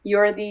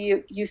you're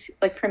the UC,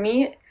 like for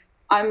me,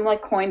 I'm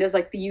like coined as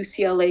like the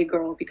UCLA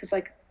girl because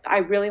like I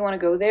really want to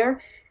go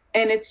there.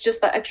 And it's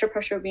just that extra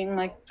pressure of being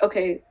like,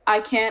 okay, I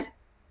can't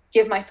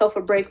give myself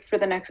a break for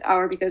the next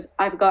hour because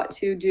I've got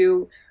to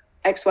do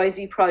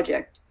XYZ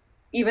project.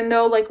 Even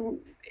though like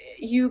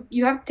you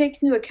have to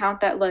take into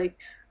account that like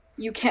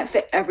you can't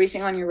fit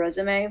everything on your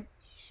resume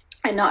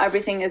and not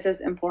everything is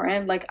as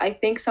important. Like I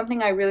think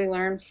something I really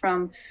learned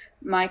from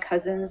my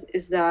cousins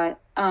is that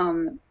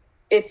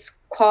it's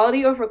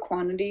quality over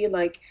quantity.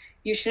 Like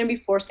you shouldn't be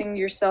forcing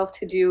yourself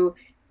to do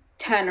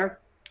 10 or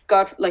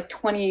god like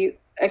 20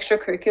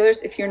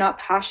 extracurriculars if you're not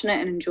passionate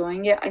and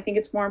enjoying it. I think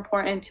it's more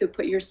important to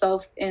put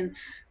yourself in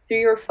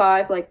 3 or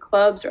 5 like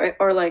clubs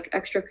or like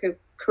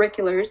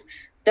extracurriculars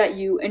that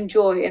you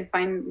enjoy and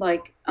find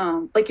like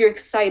you're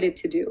excited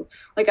to do.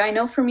 Like I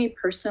know for me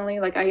personally,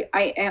 like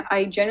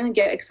I genuinely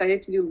get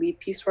excited to do lead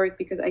piece work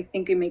because I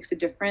think it makes a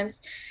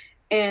difference.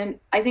 And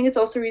I think it's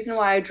also a reason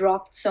why I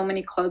dropped so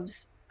many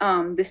clubs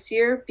this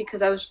year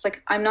because I was just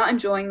like, I'm not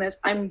enjoying this.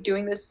 I'm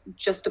doing this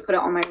just to put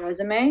it on my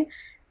resume.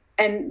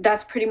 And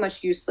that's pretty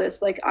much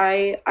useless. Like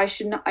I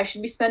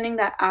should be spending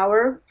that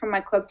hour from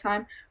my club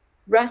time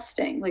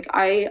resting. Like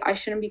I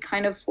shouldn't be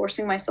kind of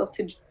forcing myself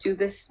to do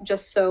this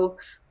just so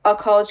a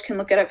college can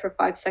look at it for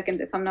 5 seconds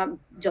if I'm not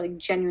like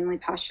genuinely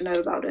passionate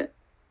about it.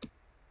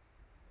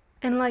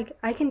 And like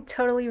I can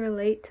totally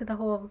relate to the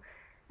whole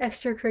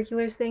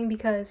extracurriculars thing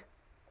because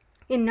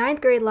in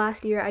ninth grade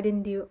last year, I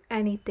didn't do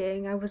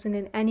anything. I wasn't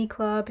in any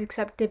clubs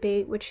except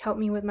debate, which helped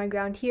me with my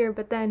ground here.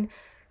 But then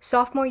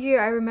sophomore year,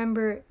 I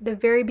remember the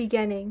very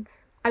beginning,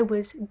 I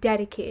was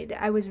dedicated.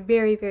 I was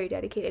very, very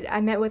dedicated.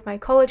 I met with my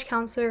college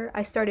counselor.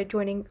 I started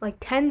joining like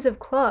tens of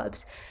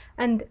clubs.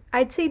 And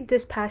I'd say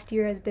this past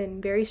year has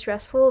been very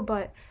stressful,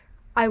 but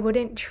I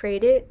wouldn't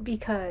trade it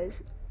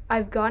because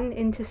I've gotten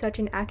into such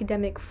an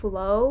academic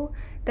flow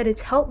that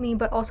it's helped me,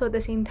 but also at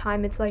the same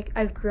time, it's like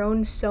I've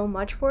grown so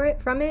much for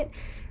it from it.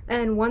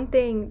 And one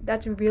thing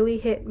that's really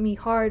hit me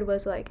hard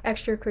was like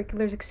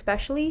extracurriculars,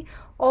 especially.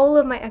 All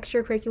of my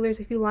extracurriculars,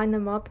 if you line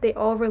them up, they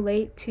all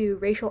relate to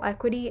racial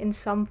equity in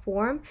some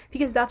form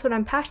because that's what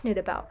I'm passionate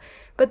about.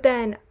 But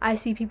then I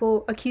see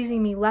people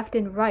accusing me left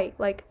and right,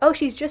 like, oh,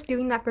 she's just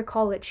doing that for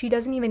college. She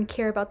doesn't even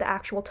care about the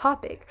actual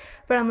topic.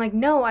 But I'm like,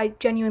 no, I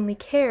genuinely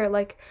care.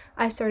 Like,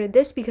 I started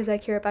this because I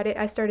care about it.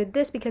 I started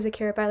this because I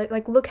care about it.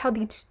 Like, look how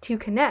these two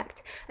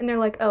connect. And they're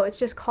like, oh, it's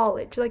just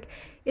college. Like,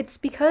 it's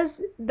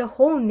because the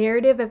whole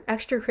narrative of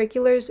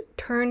extracurriculars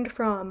turned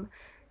from,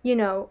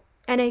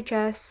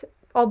 NHS,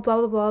 all blah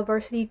blah blah,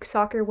 varsity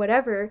soccer,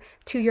 whatever,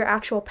 to your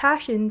actual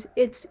passions.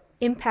 It's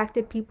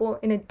impacted people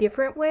in a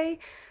different way.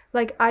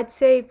 Like, I'd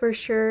say for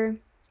sure,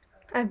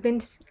 I've been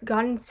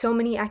gotten so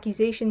many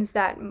accusations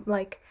that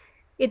like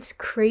it's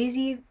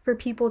crazy for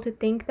people to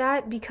think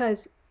that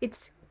because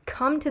it's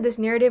come to this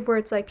narrative where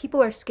it's like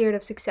people are scared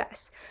of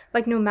success.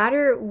 Like no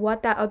matter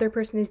what that other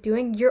person is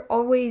doing, you're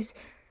always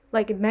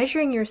like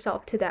measuring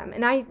yourself to them.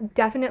 And I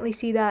definitely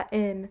see that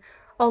in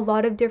a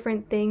lot of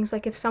different things.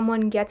 Like if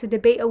someone gets a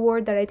debate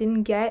award that I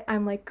didn't get,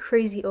 I'm like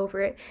crazy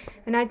over it.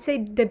 And I'd say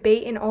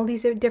debate and all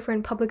these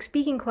different public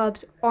speaking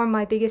clubs are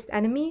my biggest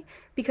enemy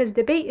because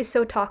debate is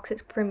so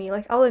toxic for me.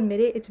 Like I'll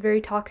admit it, it's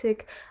very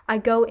toxic. I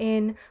go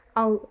in,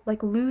 I'll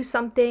like lose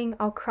something,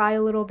 I'll cry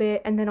a little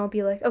bit, and then I'll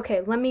be like,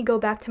 okay, let me go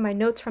back to my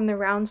notes from the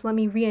rounds, let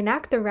me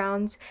reenact the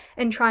rounds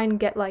and try and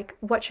get like,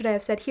 what should I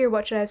have said here?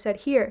 What should I have said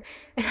here?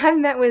 And I've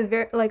met with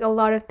like a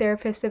lot of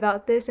therapists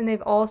about this, and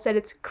they've all said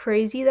it's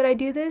crazy that I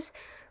do this.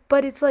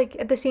 But it's like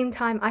at the same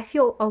time, I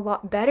feel a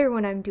lot better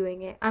when I'm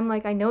doing it. I'm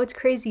like, I know it's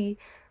crazy,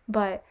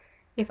 but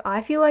if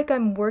I feel like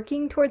I'm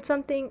working towards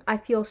something, I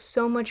feel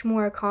so much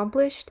more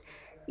accomplished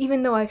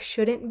even though I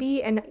shouldn't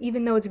be, and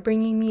even though it's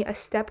bringing me a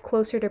step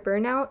closer to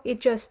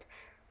burnout,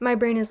 my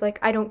brain is like,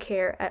 I don't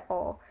care at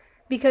all.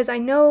 Because I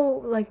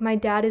know, like, my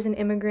dad is an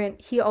immigrant.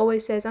 He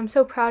always says, I'm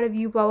so proud of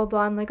you, blah, blah,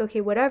 blah. I'm like, okay,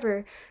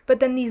 whatever. But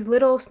then these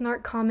little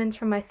snark comments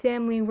from my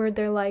family where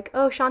they're like,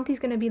 oh, Shanti's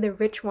gonna be the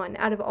rich one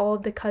out of all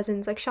of the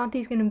cousins. Like,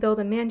 Shanti's gonna build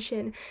a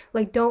mansion.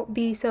 Like, don't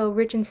be so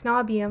rich and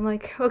snobby. I'm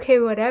like, okay,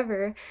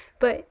 whatever.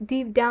 But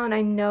deep down,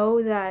 I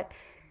know that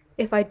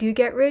if I do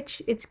get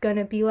rich, it's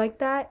gonna be like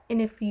that.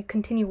 And if you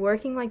continue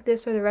working like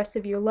this for the rest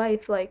of your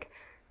life, like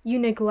you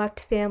neglect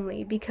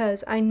family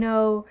because I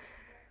know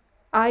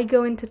I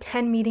go into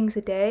 10 meetings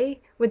a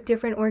day with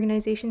different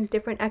organizations,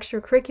 different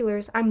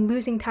extracurriculars. I'm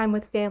losing time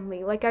with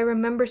family. Like I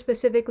remember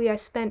specifically, I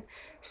spent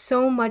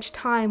so much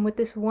time with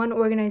this one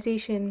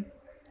organization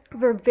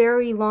for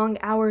very long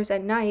hours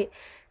at night.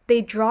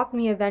 They dropped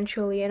me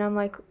eventually, and I'm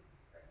like,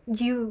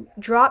 you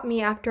dropped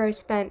me after I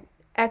spent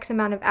X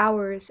amount of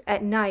hours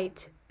at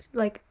night.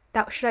 Like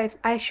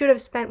I should have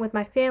spent with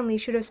my family,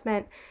 should have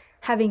spent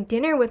having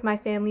dinner with my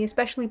family,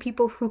 especially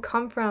people who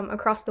come from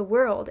across the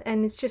world.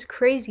 And it's just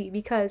crazy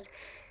because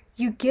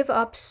you give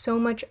up so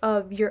much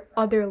of your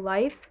other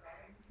life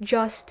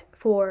just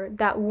for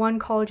that one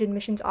college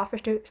admissions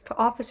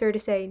officer to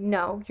say,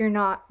 no, you're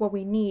not what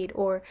we need,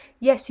 or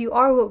yes, you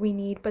are what we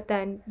need, but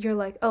then you're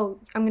like, oh,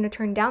 I'm going to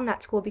turn down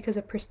that school because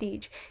of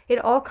prestige. It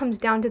all comes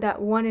down to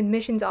that one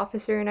admissions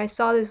officer. And I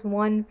saw this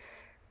one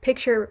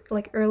picture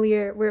like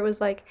earlier where it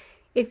was like,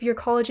 if your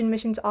college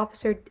admissions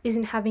officer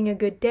isn't having a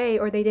good day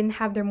or they didn't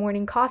have their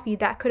morning coffee,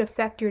 that could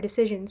affect your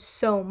decision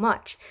so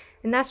much.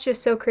 And that's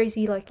just so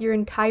crazy. Like your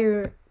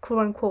entire quote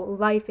unquote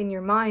life in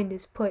your mind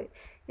is put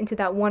into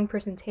that one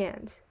person's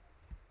hands.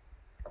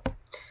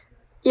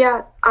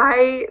 Yeah,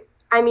 I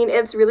mean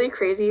it's really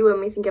crazy when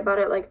we think about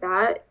it like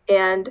that.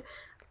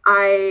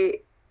 I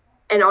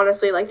and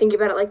honestly, like thinking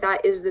about it like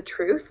that is the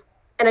truth.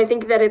 And I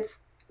think that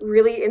it's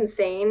really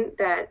insane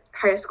that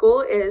high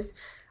school is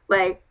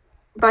like,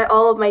 by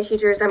all of my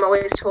teachers, I'm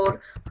always told,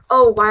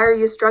 "Oh, why are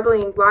you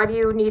struggling? Why do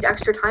you need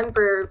extra time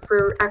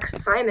for X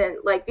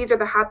assignment? Like these are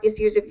the happiest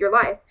years of your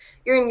life.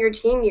 You're in your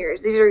teen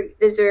years.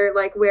 These are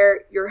like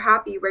where you're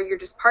happy, where you're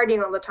just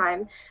partying all the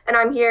time." And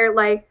I'm here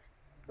like,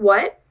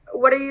 what?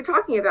 What are you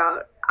talking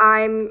about?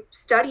 I'm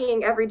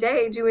studying every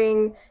day,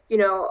 doing,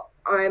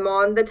 I'm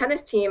on the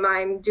tennis team.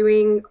 I'm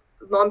doing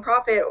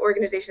nonprofit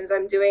organizations.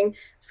 I'm doing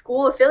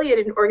school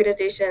affiliated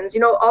organizations,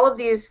 all of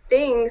these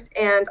things.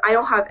 And I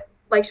don't have,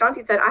 like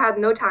Shanti said, I have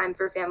no time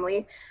for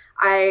family.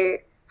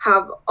 I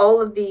have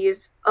all of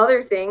these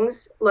other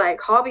things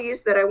like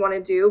hobbies that I want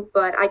to do,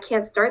 but I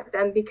can't start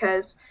them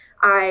because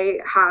I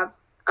have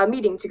a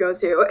meeting to go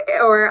to,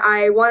 or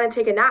I want to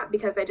take a nap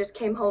because I just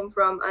came home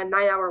from a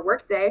 9-hour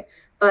workday,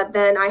 but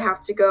then I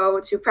have to go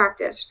to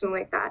practice or something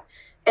like that.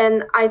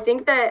 And I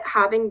think that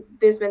having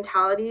this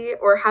mentality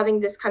or having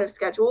this kind of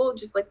schedule,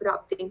 just like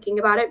without thinking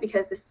about it,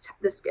 because this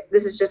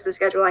is just the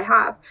schedule I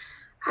have,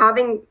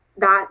 having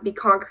that be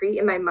concrete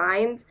in my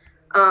mind,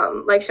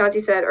 like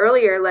Shanti said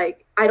earlier,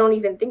 like I don't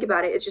even think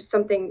about it. It's just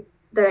something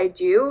that I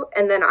do,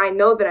 and then I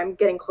know that I'm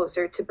getting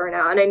closer to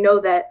burnout, and I know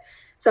that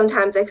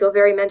sometimes I feel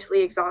very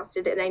mentally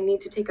exhausted and I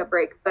need to take a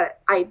break, but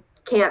I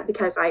can't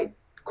because I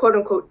quote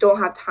unquote don't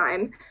have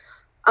time.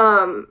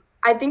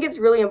 I think it's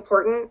really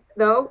important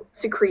though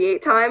to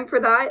create time for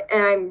that,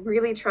 and I'm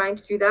really trying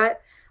to do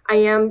that. I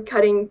am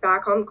cutting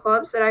back on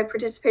clubs that I've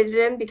participated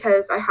in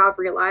because I have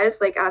realized,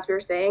 like as we were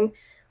saying,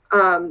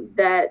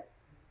 that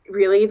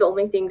really the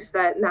only things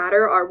that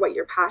matter are what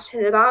you're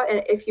passionate about,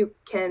 and if you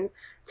can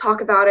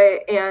talk about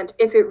it, and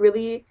if it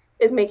really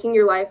is making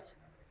your life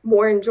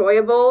more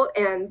enjoyable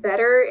and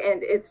better,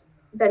 and it's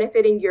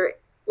benefiting your,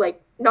 like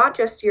not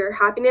just your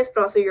happiness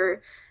but also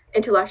your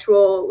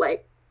intellectual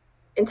like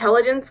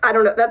intelligence. I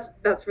don't know,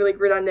 that's really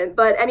redundant,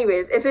 but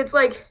anyways, if it's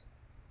like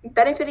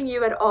benefiting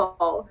you at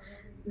all,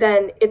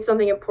 then it's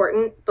something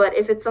important. But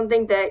if it's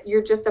something that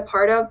you're just a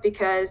part of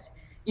because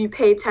you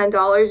pay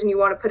 $10 and you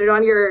want to put it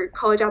on your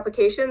college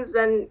applications,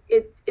 then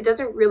it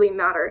doesn't really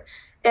matter.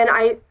 And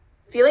I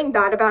feeling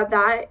bad about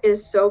that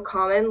is so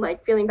common,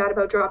 like feeling bad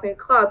about dropping a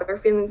club or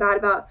feeling bad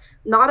about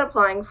not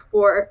applying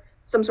for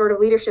some sort of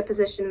leadership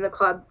position in the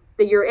club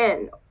that you're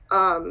in.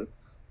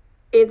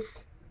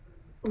 It's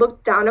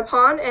looked down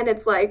upon, and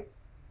it's like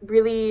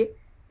really,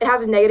 it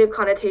has a negative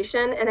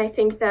connotation. And I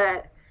think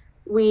that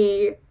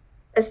we,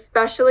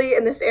 especially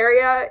in this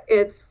area,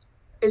 it's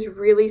is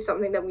really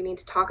something that we need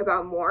to talk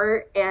about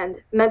more. And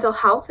mental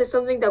health is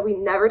something that we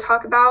never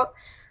talk about.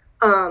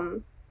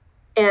 um,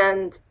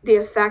 and the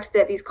effect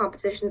that these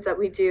competitions that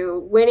we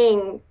do,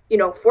 winning,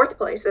 fourth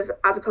place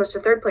as opposed to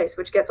third place,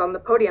 which gets on the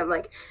podium,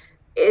 like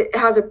it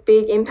has a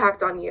big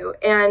impact on you.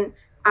 And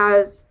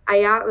as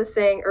Ayat was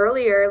saying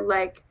earlier,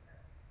 like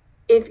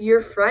if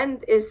your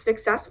friend is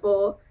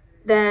successful,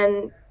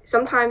 then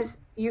sometimes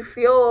you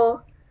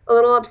feel a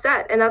little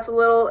upset, and that's a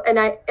little,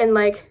 and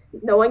like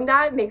knowing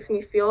that makes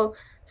me feel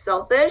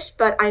selfish,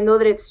 but I know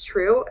that it's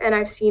true, and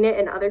I've seen it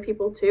in other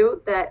people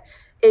too, that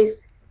if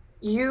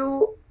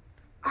you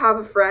have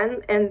a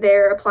friend and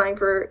they're applying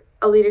for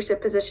a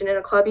leadership position in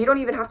a club, you don't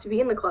even have to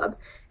be in the club,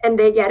 and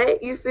they get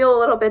it, you feel a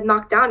little bit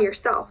knocked down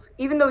yourself.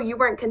 Even though you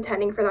weren't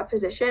contending for that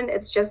position,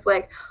 it's just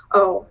like,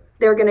 oh,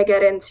 they're going to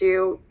get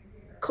into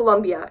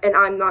Columbia and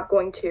I'm not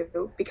going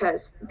to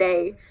because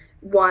they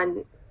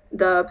won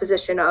the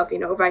position of,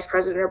 vice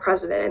president or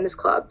president in this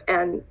club.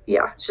 And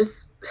yeah, it's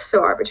just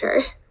so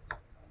arbitrary.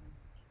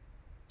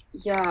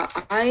 Yeah,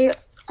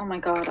 oh my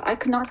God, I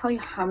could not tell you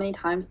how many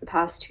times the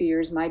past 2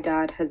 years my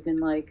dad has been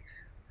like,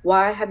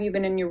 why have you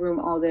been in your room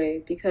all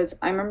day? Because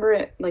I remember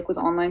it, like with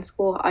online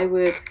school, I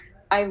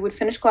would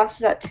finish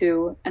classes at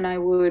 2 and I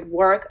would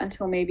work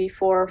until maybe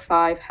 4 or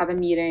 5, have a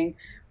meeting,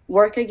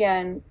 work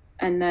again,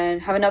 and then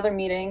have another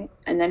meeting,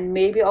 and then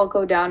maybe I'll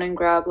go down and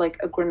grab like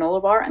a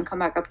granola bar and come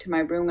back up to my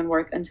room and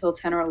work until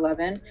 10 or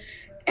 11.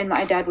 And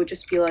my dad would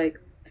just be like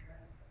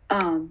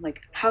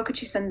how could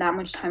she spend that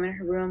much time in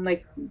her room,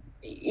 like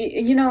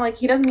like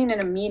he doesn't mean in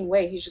a mean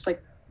way, he's just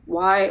like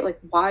why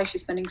is she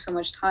spending so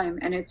much time,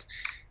 and it's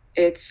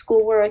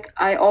schoolwork.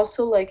 I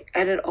also like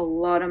edit a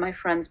lot of my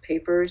friends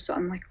papers, so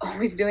I'm like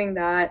always doing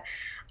that.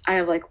 I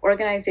have like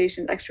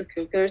organizations,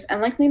 extracurriculars,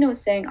 and like Lena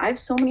was saying, I have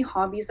so many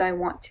hobbies I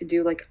want to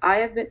do. Like I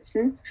have been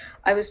since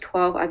I was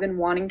 12, I've been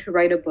wanting to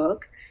write a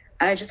book,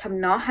 and I just have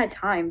not had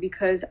time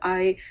because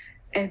I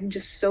am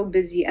just so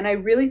busy. And I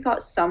really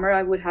thought summer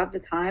I would have the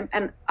time,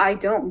 and I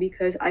don't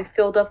because I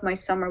filled up my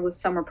summer with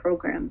summer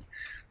programs,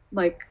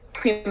 like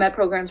pre-med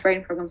programs,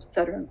 writing programs,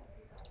 etc.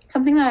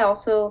 Something that I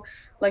also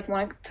like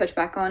want to touch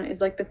back on is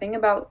like the thing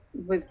about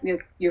with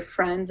your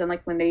friends and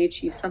like when they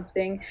achieve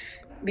something,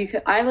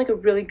 because I have like a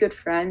really good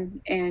friend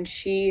and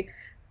she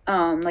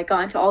like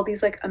got into all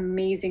these like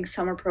amazing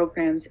summer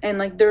programs, and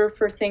like they're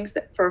for things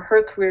that for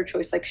her career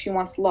choice, like she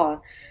wants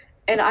law.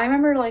 And I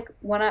remember like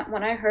when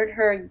I heard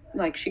her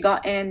like she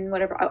got in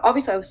whatever,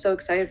 obviously I was so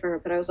excited for her,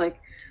 but I was like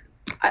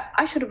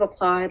I should have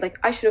applied, like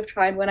I should have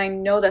tried when I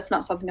know that's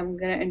not something I'm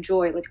gonna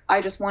enjoy. Like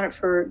I just want it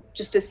for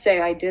just to say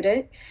I did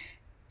it.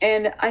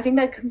 And I think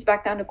that comes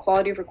back down to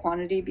quality over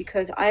quantity,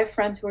 because I have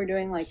friends who are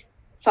doing like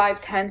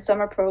 5, 10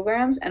 summer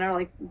programs and are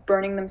like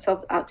burning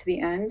themselves out to the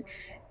end.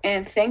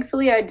 And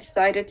thankfully, I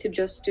decided to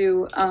just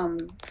do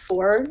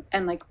four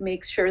and like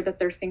make sure that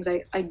there are things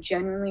I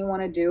genuinely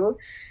want to do.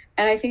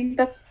 And I think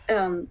that's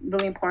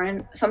really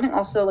important. Something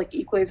also like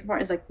equally as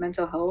important is like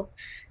mental health,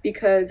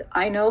 because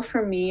I know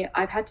for me,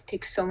 I've had to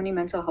take so many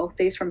mental health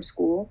days from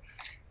school,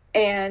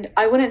 and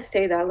I wouldn't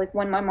say that. Like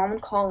when my mom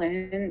would call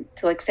in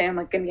to like say I'm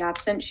like gonna be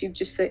absent, she'd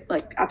just say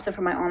like absent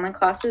from my online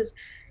classes.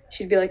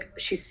 She'd be like,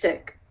 she's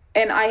sick.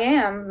 And I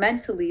am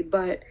mentally,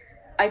 but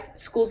I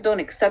schools don't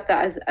accept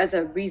that as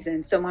a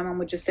reason. So my mom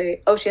would just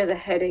say, oh, she has a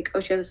headache,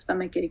 oh, she has a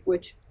stomach ache,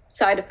 which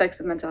side effects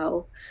of mental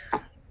health.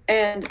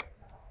 And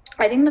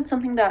I think that's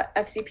something that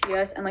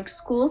FCPS and like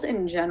schools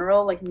in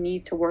general like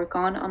need to work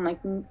on like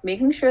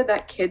making sure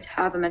that kids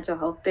have a mental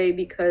health day,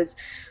 because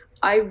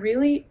I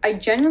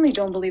genuinely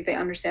don't believe they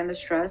understand the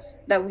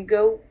stress that we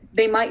go.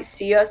 They might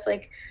see us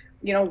like,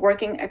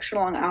 working extra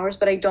long hours,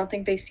 but I don't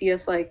think they see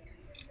us like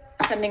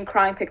sending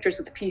crying pictures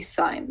with a peace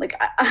sign. Like,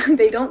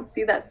 they don't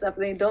see that stuff.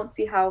 They don't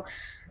see how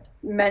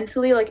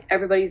mentally, like,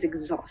 everybody's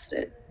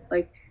exhausted.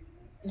 Like,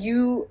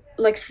 you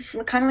like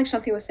kind of like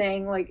Shanti was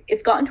saying, like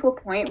it's gotten to a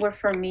point where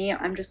for me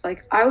I'm just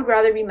like I would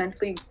rather be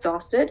mentally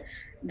exhausted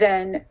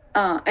than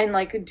and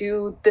like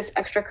do this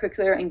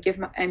extracurricular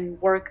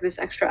and work this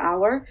extra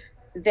hour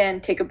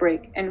than take a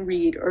break and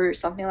read or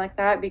something like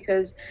that,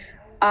 because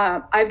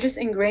I've just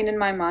ingrained in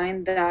my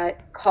mind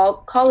that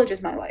college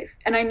is my life,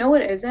 and I know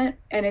it isn't,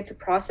 and it's a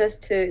process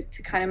to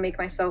kind of make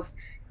myself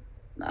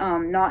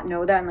not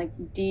know that and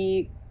like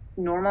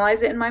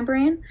de-normalize it in my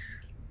brain.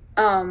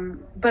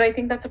 But I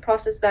think that's a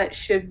process that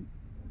should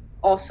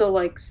also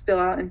like spill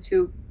out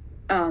into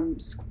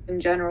school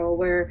in general,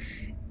 where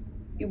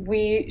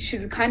we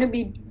should kind of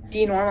be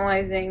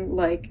denormalizing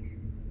like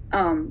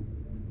um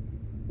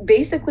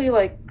basically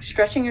like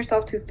stretching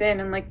yourself too thin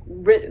and like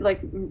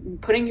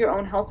putting your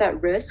own health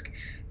at risk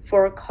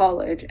for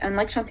college. And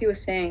like Shanti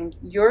was saying,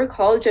 your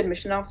college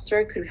admission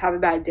officer could have a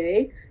bad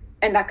day,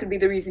 and that could be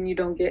the reason you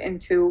don't get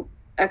into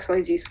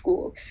XYZ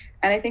school.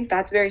 And I think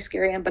that's very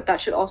scary, and but that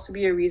should also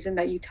be a reason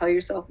that you tell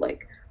yourself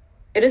like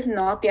it is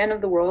not the end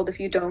of the world if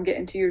you don't get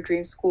into your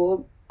dream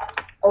school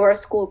or a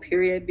school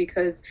period,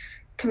 because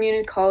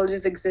community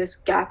colleges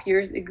exist, gap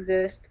years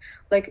exist.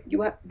 Like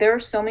there are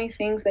so many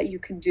things that you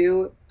could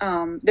do.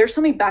 There's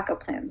so many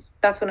backup plans.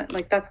 That's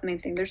the main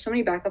thing. There's so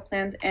many backup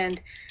plans, and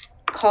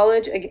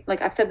college,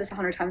 like I've said this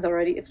 100 times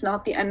already, it's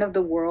not the end of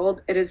the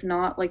world. It is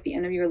not like the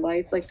end of your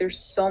life. Like there's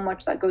so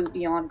much that goes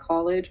beyond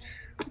college.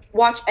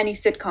 Watch any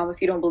sitcom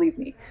if you don't believe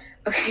me.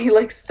 Okay,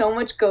 like so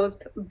much goes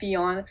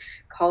beyond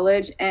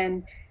college.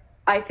 And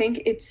I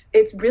think it's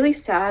really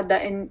sad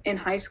that in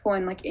high school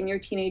and like in your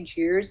teenage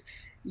years,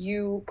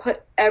 you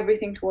put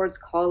everything towards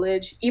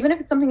college, even if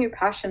it's something you're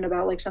passionate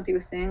about. Like Shanti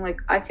was saying, like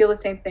I feel the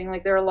same thing.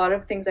 Like there are a lot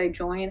of things I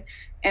join,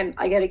 and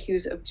I get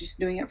accused of just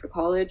doing it for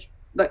college.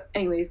 But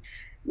anyways,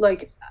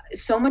 like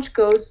so much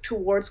goes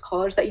towards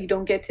college that you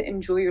don't get to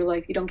enjoy your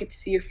life. You don't get to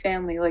see your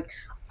family. Like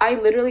I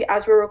literally,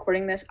 as we're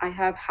recording this, I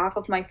have half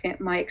of my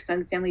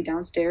extended family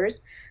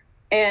downstairs,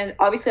 and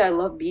obviously I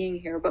love being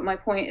here. But my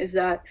point is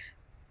that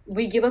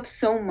we give up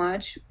so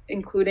much,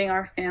 including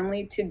our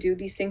family, to do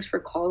these things for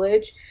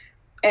college,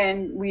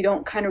 and we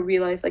don't kind of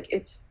realize like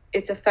its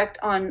effect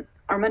on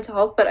our mental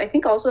health. But I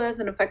think also has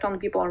an effect on the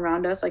people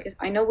around us. Like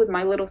I know with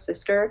my little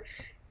sister,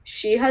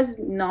 she has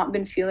not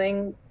been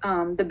feeling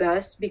the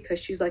best, because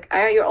she's like,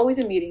 you're always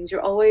in meetings,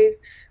 you're always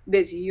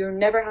busy, you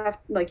never have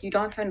like you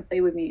don't have time to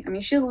play with me. I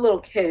mean, she's a little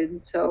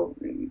kid, so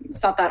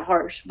it's not that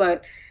harsh,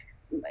 but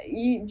do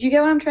you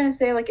get what I'm trying to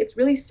say? Like it's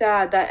really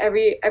sad that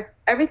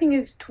everything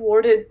is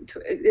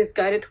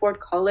guided toward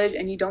college,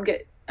 and you don't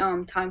get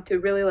time to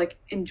really like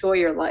enjoy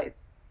your life.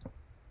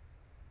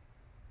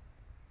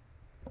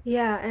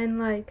 Yeah, and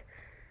like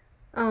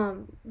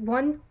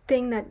one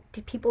thing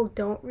that people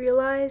don't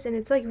realize, and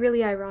it's like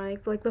really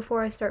ironic, but like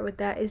before I start with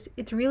that, is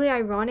it's really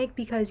ironic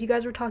because you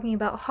guys were talking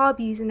about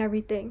hobbies and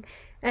everything.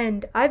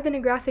 And I've been a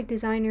graphic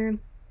designer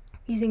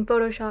using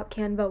Photoshop,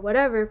 Canva,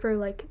 whatever, for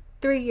like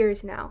 3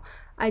 years now.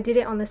 I did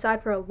it on the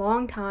side for a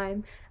long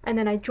time, and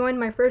then I joined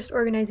my first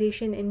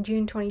organization in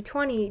June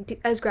 2020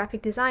 as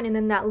graphic design, and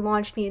then that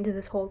launched me into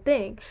this whole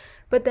thing.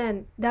 But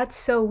then that's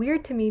so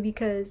weird to me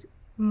because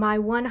my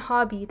one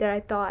hobby that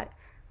I thought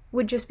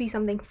would just be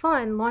something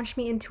fun launched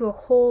me into a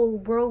whole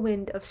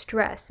whirlwind of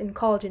stress and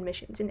college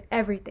admissions and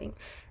everything.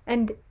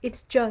 And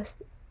it's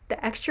just the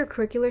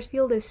extracurriculars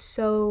field is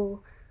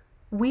so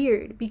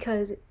weird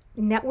because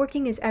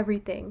networking is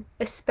everything,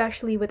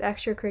 especially with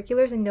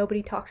extracurriculars, and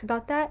nobody talks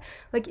about that.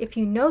 Like, if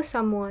you know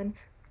someone,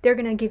 they're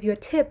going to give you a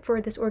tip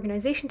for this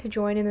organization to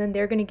join, and then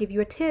they're going to give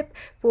you a tip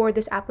for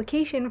this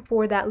application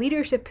for that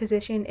leadership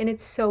position. And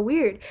it's so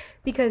weird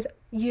because,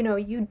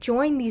 you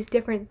join these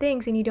different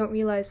things and you don't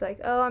realize, like,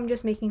 oh, I'm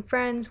just making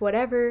friends,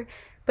 whatever.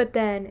 But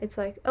then it's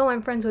like, oh,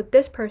 I'm friends with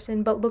this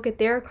person, but look at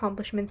their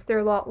accomplishments. They're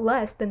a lot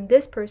less than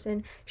this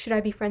person. Should I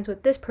be friends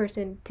with this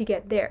person to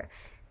get there?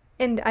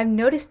 And I've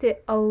noticed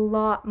it a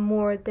lot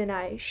more than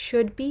I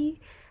should be.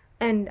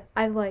 And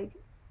I've like,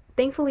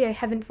 thankfully, I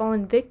haven't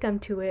fallen victim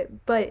to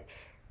it, but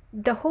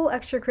the whole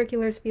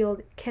extracurriculars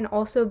field can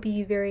also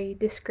be very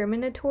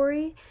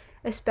discriminatory,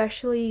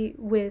 especially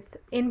with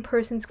in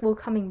person school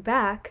coming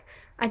back.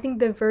 I think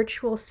the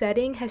virtual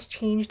setting has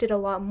changed it a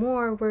lot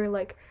more, where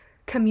like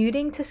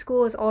commuting to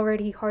school is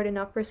already hard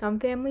enough for some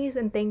families,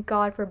 and thank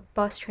God for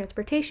bus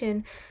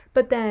transportation.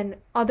 But then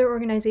other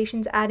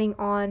organizations adding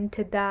on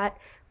to that,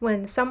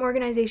 when some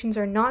organizations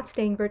are not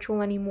staying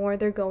virtual anymore,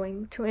 they're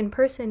going to in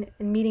person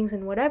and meetings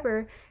and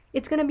whatever,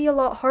 it's going to be a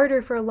lot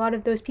harder for a lot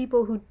of those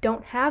people who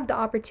don't have the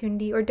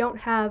opportunity or don't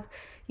have,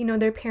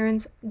 their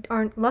parents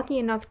aren't lucky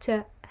enough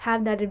to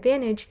have that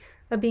advantage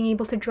of being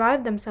able to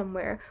drive them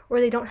somewhere, or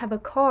they don't have a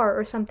car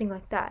or something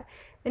like that.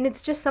 And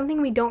it's just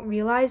something we don't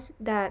realize,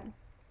 that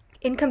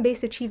income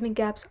based achievement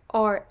gaps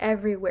are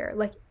everywhere,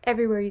 like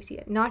everywhere you see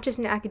it, not just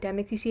in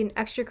academics, you see it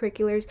in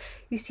extracurriculars,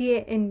 you see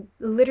it in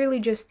literally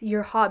just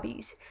your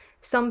hobbies.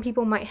 Some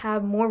people might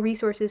have more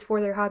resources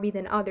for their hobby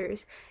than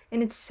others,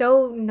 and it's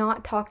so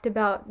not talked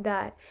about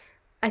that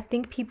I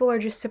think people are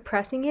just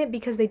suppressing it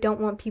because they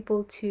don't want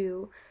people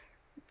to,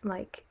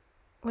 like,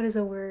 what is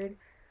a word,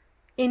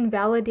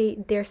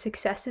 invalidate their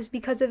successes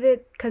because of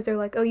it, because they're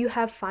like, oh, you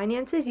have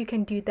finances, you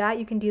can do that,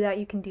 you can do that,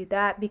 you can do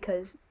that,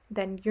 because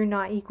then you're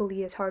not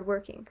equally as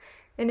hardworking.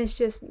 And it's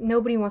just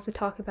nobody wants to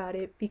talk about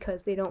it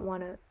because they don't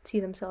want to see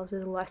themselves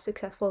as less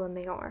successful than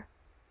they are.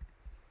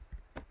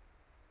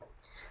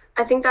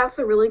 I think that's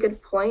a really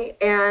good point.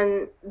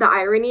 And the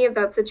irony of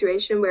that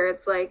situation where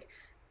it's like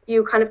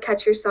you kind of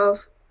catch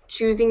yourself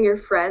choosing your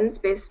friends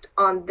based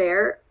on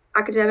their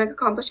academic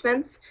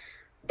accomplishments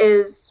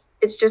is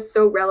it's just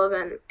so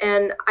relevant.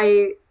 And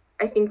I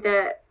think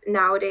that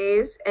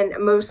nowadays, and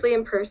mostly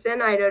in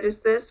person, I notice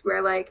this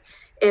where like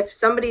if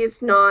somebody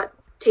is not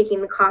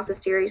taking the classes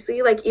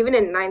seriously, like even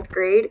in ninth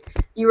grade,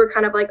 you were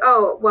kind of like,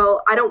 oh,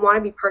 well, I don't want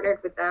to be partnered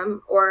with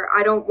them, or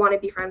I don't want to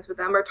be friends with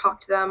them, or talk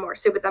to them, or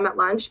sit with them at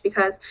lunch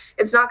because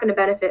it's not going to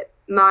benefit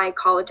my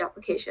college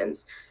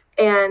applications.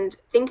 And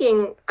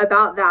thinking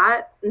about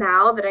that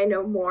now that I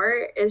know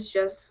more is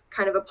just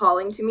kind of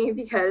appalling to me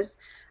because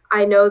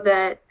I know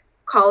that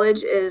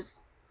college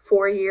is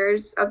 4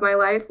 years of my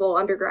life, well,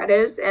 undergrad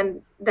is,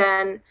 and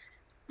then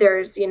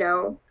there's,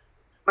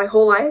 my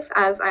whole life,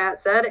 as I had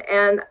said.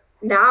 And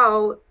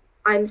now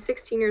I'm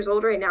 16 years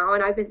old right now,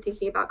 and I've been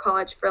thinking about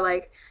college for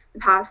like the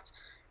past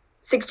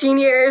 16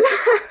 years.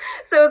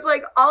 So it's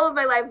like all of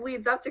my life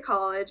leads up to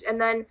college. And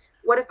then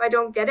what if I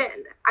don't get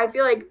in? I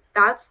feel like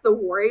that's the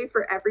worry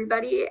for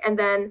everybody. And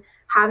then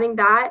having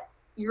that,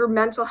 your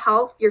mental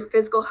health, your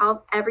physical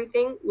health,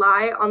 everything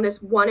lie on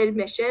this one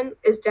admission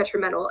is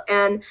detrimental.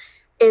 And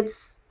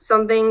it's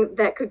something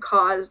that could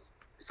cause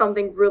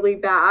something really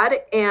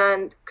bad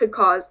and could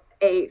cause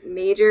a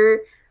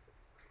major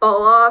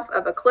fall off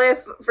of a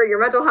cliff for your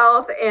mental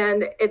health.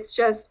 And it's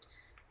just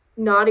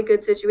not a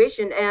good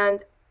situation.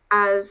 And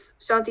as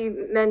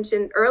Shanti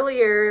mentioned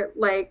earlier,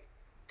 like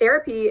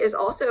therapy is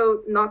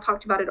also not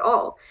talked about at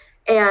all.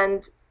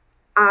 And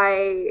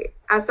I,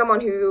 as someone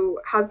who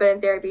has been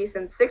in therapy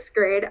since sixth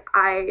grade,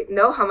 I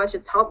know how much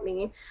it's helped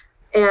me.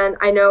 And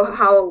I know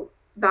how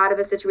bad of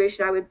a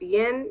situation I would be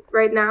in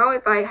right now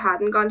if I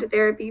hadn't gone to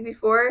therapy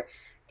before.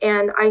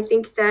 And I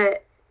think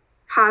that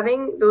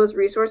having those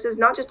resources,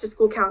 not just a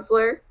school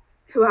counselor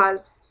who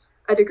has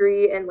a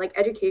degree in like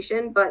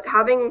education, but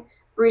having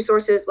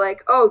resources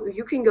like, oh,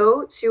 you can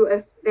go to a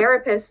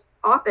therapist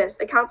office,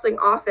 a counseling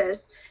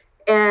office,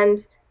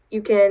 and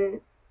you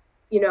can,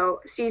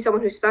 see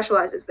someone who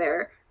specializes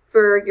there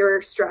for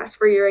your stress,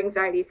 for your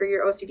anxiety, for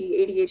your OCD,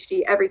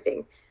 ADHD,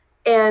 everything.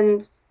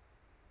 And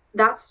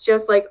that's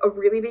just like a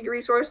really big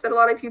resource that a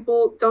lot of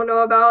people don't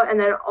know about. And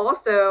then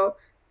also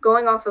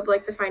going off of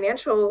like the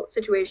financial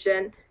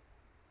situation,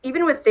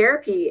 even with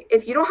therapy,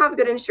 if you don't have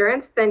good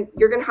insurance, then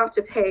you're going to have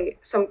to pay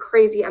some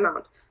crazy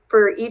amount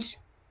for each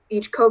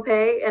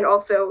copay, and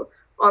also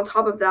on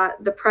top of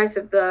that, the price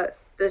of the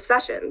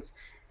sessions.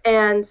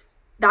 And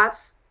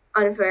that's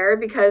unfair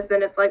because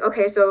then it's like,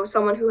 okay, so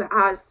someone who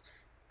has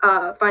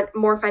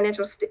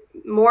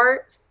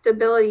more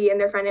stability in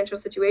their financial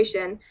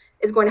situation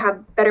is going to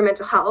have better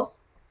mental health.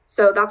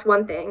 So that's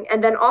one thing.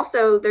 And then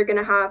also they're going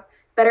to have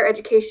better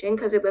education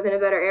because they live in a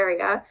better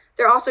area.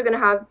 They're also going to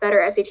have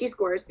better SAT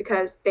scores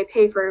because they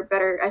pay for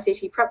better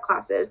SAT prep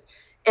classes.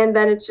 And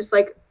then it's just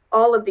like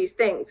all of these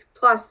things,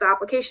 plus the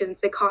applications,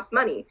 they cost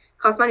money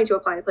to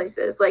apply to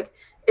places. Like,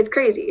 it's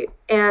crazy.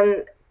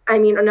 And I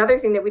mean, another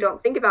thing that we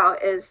don't think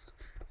about is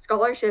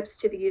scholarships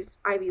to these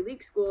Ivy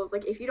League schools.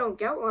 Like, if you don't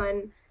get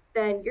one,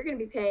 then you're going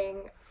to be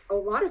paying a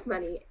lot of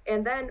money.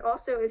 And then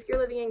also, if you're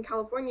living in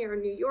California or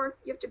New York,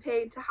 you have to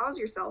pay to house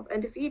yourself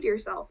and to feed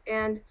yourself.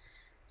 And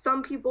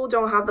some people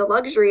don't have the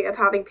luxury of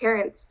having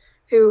parents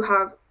who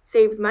have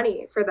saved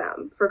money for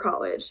them for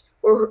college,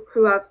 or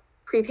who have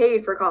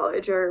prepaid for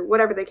college, or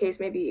whatever the case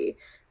may be.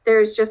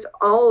 There's just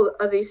all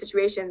of these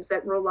situations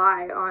that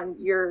rely on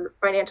your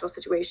financial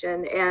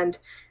situation, and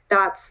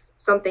that's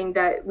something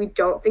that we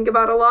don't think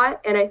about a lot.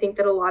 And I think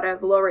that a lot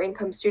of lower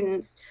income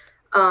students,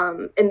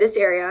 in this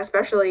area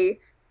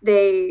especially,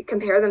 they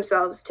compare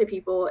themselves to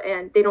people,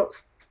 and they don't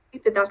see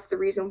that that's the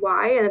reason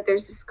why, and that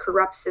there's this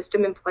corrupt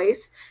system in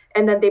place,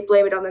 and then they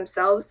blame it on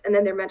themselves, and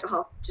then their mental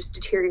health just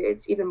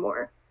deteriorates even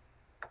more.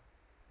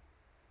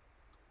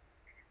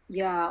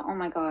 Yeah, oh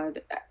my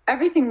God.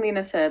 Everything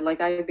Lena said, like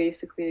I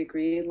basically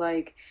agree.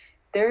 Like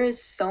there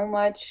is so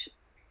much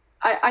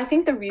I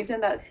think the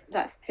reason that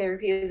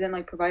therapy isn't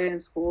like provided in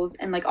schools,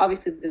 and like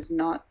obviously this is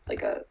not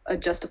like a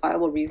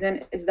justifiable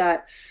reason, is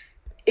that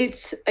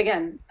it's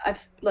again,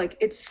 I've like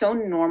it's so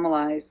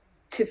normalized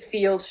to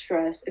feel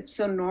stress. It's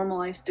so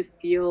normalized to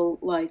feel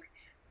like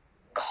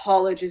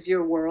college is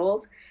your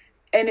world.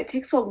 And it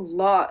takes a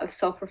lot of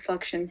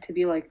self-reflection to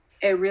be like,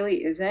 it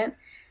really isn't.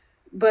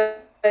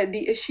 But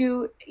the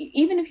issue,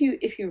 even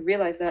if you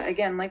realize that,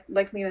 again, like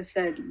Lena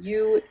said,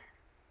 you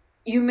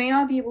may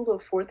not be able to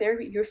afford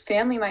therapy. Your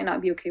family might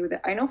not be okay with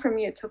it. I know for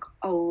me, it took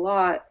a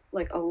lot,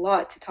 like a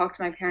lot, to talk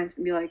to my parents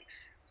and be like,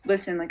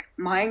 listen, like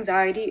my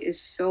anxiety is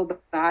so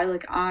bad.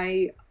 Like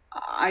I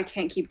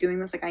can't keep doing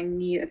this. Like I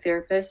need a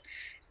therapist.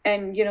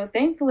 And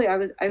thankfully I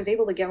was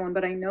able to get one,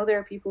 but I know there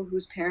are people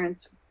whose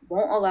parents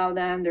won't allow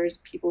them. There's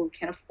people who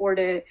can't afford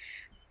it.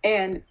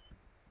 And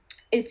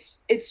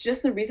it's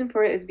just the reason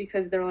for it is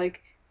because they're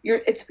like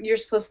you're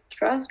supposed to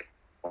trust.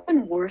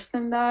 Even worse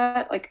than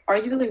that, like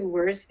arguably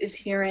worse, is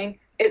hearing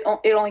it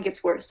only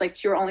gets worse.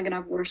 Like you're only gonna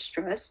have worse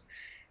stress,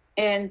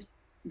 and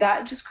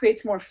that just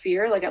creates more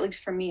fear. Like at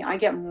least for me, I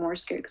get more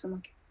scared because I'm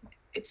like,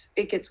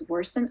 it gets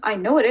worse than I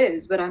know it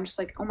is, but I'm just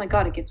like, oh my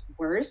God, it gets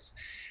worse.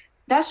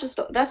 That's just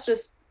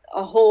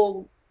a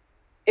whole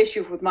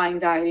issue with my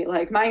anxiety.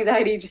 Like my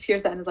anxiety just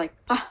hears that and is like,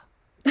 ah,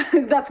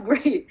 that's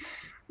great.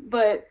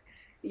 But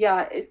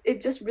yeah,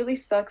 it just really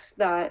sucks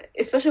that,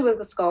 especially with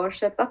the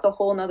scholarship, that's a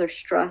whole nother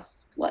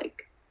stress,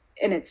 like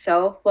in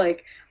itself.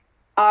 Like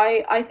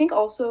I think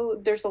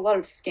also there's a lot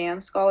of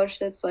scam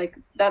scholarships, like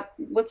that,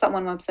 what's that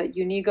one website,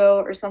 Unigo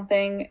or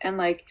something, and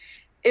like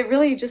it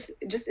really just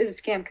is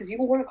a scam because you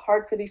will work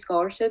hard for these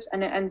scholarships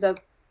and it ends up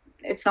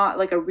it's not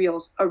like a real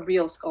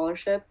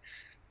scholarship.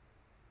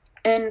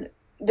 And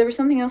there was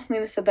something else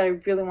Lena said that I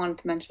really wanted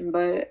to mention,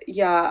 but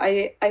yeah,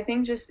 I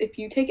think just if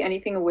you take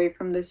anything away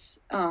from this,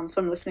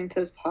 from listening to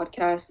this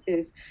podcast,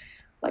 is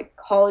like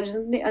college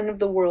isn't the end of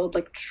the world.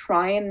 Like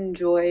try and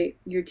enjoy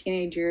your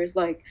teenage years.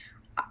 Like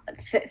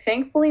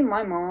thankfully,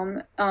 my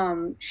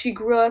mom, she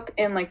grew up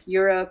in like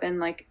Europe and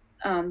like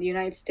the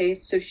United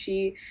States, so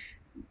she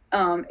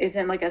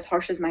isn't like as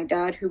harsh as my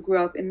dad who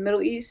grew up in the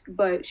Middle East,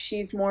 but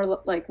she's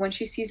more like when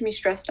she sees me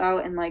stressed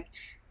out and like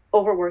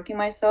overworking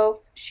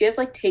myself, she has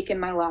like taken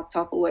my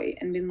laptop away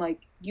and been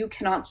like, you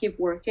cannot keep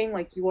working,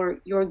 like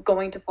you're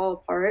going to fall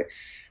apart.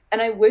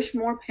 And I wish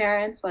more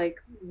parents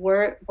like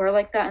were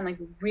like that and like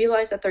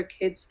realize that their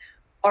kids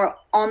are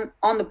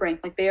on the brink.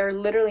 Like they are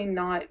literally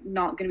not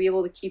going to be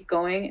able to keep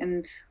going.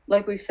 And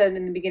like we've said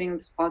in the beginning of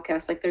this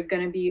podcast, like they're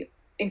going to be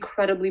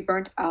incredibly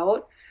burnt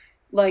out.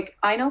 Like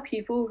I know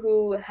people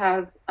who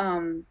have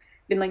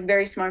been like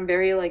very smart,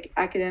 very like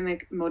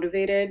academic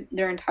motivated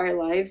their entire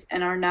lives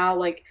and are now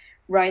like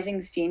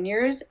rising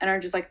seniors and are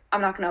just like,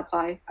 I'm not going to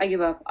apply. I give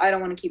up. I don't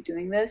want to keep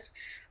doing this.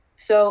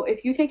 So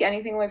if you take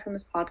anything away from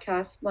this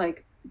podcast,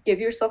 like give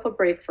yourself a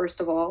break, first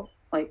of all.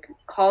 Like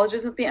college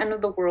isn't the end of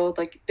the world.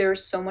 Like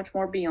there's so much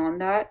more beyond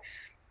that.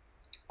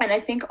 And I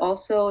think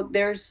also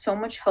there's so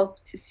much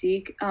help to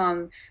seek.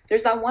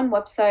 There's that one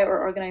website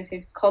or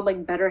organization, it's called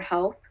like Better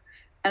Health,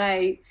 and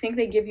I think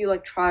they give you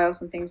like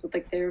trials and things with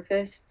like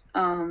therapists,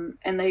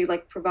 and they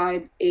like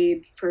provide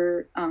aid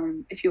for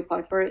if you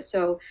apply for it.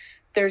 So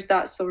there's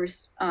that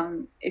source,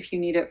 if you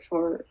need it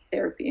for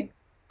therapy.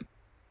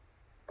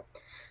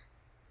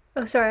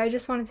 Oh, sorry, I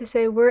just wanted to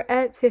say we're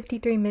at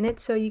 53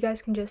 minutes, so you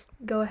guys can just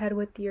go ahead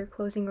with your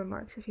closing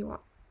remarks if you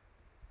want.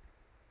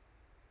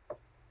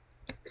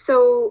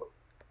 So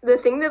the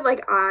thing that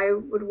like I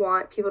would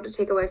want people to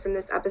take away from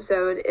this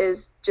episode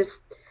is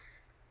just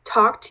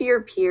talk to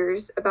your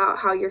peers about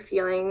how you're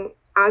feeling.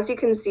 As you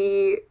can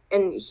see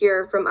and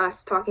hear from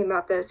us talking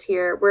about this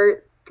here,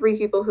 we're three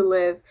people who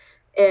live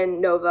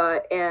in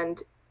Nova,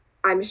 and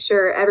I'm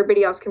sure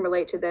everybody else can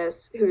relate to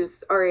this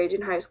who's our age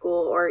in high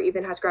school or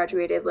even has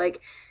graduated.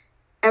 Like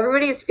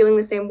everybody is feeling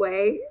the same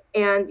way,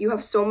 and you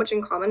have so much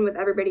in common with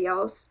everybody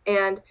else.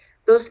 And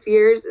those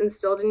fears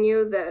instilled in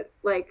you that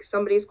like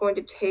somebody's going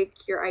to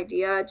take your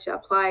idea to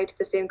apply to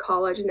the same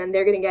college and then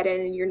they're going to get in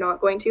and you're not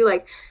going to,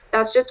 like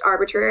that's just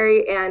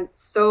arbitrary and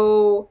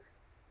so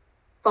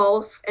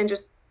false, and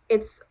just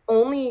it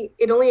only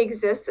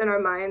exists in our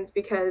minds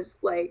because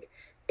like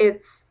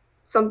it's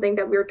something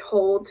that we're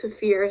told to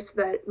fear so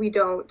that we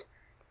don't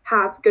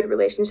have good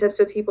relationships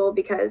with people,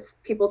 because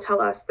people tell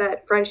us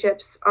that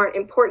friendships aren't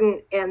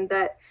important and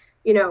that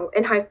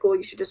in high school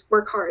you should just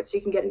work hard so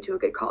you can get into a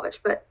good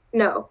college. But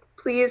no,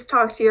 please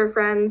talk to your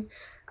friends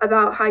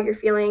about how you're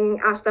feeling,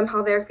 ask them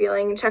how they're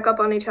feeling, and check up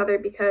on each other,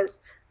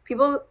 because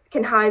people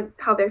can hide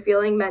how they're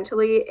feeling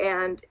mentally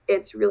and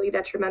it's really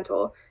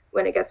detrimental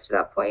when it gets to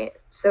that point.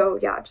 So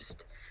yeah,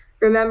 just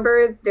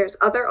remember there's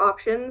other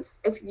options.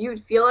 If you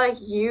feel like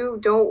you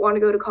don't want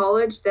to go to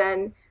college,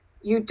 then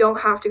you don't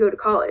have to go to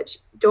college.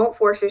 Don't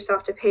force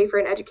yourself to pay for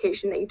an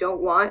education that you don't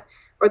want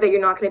or that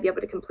you're not going to be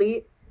able to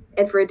complete,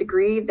 and for a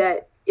degree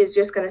that is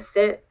just going to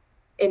sit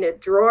in a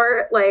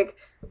drawer. Like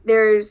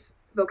there's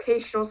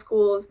vocational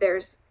schools,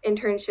 there's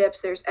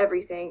internships, there's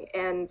everything.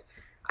 And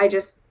I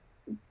just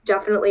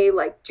definitely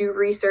like do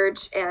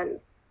research and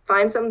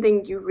find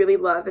something you really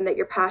love and that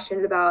you're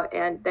passionate about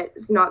and that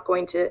is not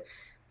going to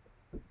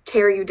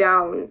tear you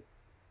down,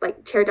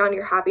 like tear down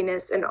your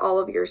happiness and all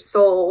of your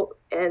soul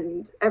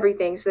and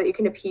everything, so that you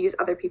can appease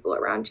other people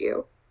around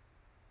you.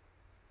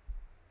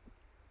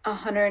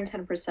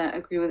 110%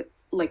 agree with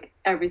like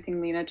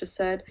everything Lena just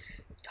said.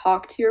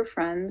 Talk to your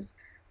friends.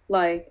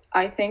 Like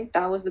I think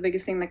that was the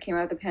biggest thing that came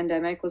out of the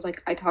pandemic was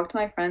like I talked to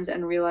my friends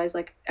and realized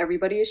like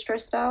everybody is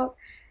stressed out.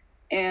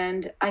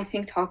 And I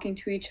think talking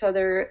to each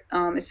other,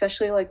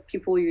 especially like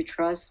people you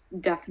trust,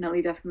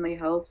 definitely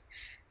helps.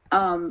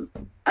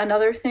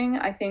 Another thing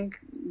I think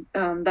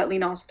that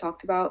Lena also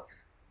talked about,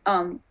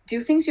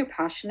 do things you're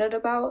passionate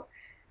about.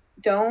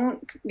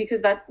 Don't,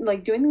 because that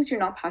like doing things you're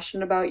not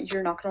passionate about,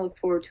 you're not going to look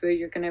forward to it.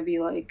 You're going to be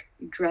like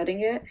dreading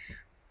it.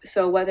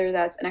 So whether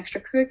that's an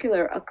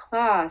extracurricular, a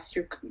class,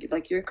 your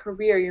like your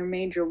career, your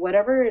major,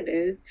 whatever it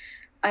is,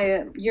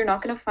 you're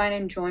not going to find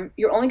enjoyment.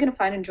 You're only going to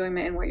find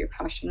enjoyment in what you're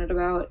passionate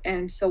about.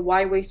 And so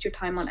why waste your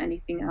time on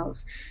anything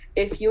else?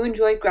 If you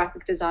enjoy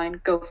graphic design,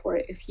 go for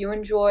it. If you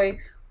enjoy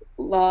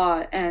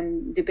law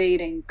and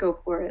debating, go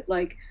for it.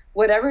 Like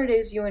whatever it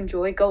is you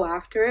enjoy, go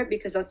after it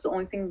because that's the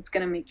only thing that's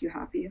going to make you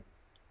happy.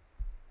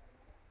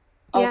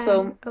 Yeah, and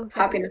Also, oh, sorry.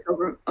 happiness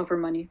over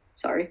money.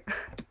 Sorry.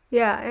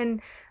 Yeah,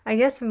 and I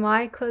guess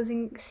my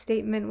closing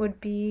statement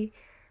would be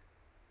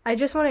I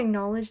just want to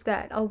acknowledge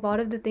that a lot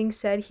of the things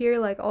said here,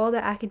 like all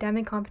the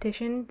academic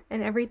competition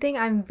and everything,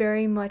 I'm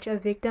very much a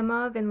victim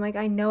of. And like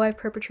I know I've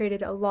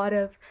perpetrated a lot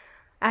of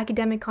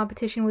academic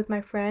competition with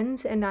my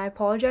friends, and I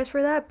apologize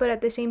for that. But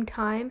at the same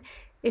time,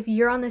 if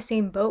you're on the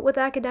same boat with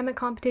academic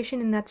competition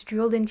and that's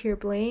drilled into your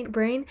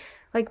brain,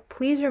 like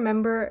please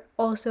remember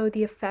also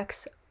the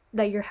effects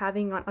that you're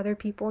having on other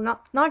people,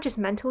 not just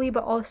mentally,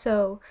 but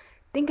also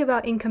think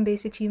about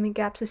income-based achievement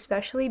gaps,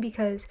 especially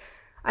because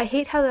I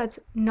hate how that's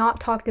not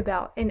talked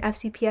about in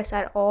FCPS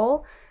at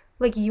all.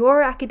 Like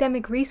your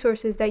academic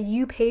resources that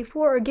you pay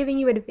for are giving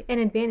you an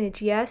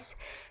advantage, yes,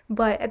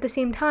 but at the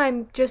same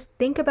time, just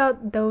think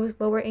about those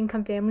lower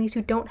income families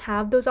who don't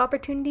have those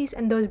opportunities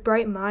and those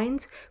bright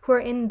minds who are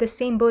in the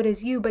same boat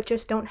as you but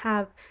just don't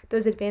have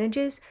those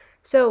advantages.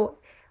 So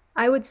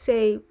I would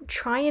say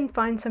try and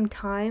find some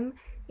time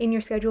in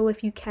your schedule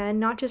if you can,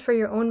 not just for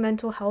your own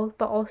mental health,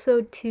 but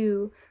also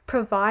to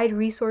provide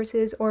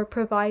resources or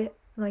provide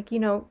like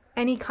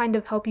any kind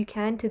of help you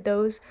can to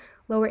those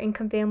lower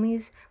income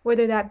families,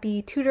 whether that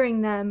be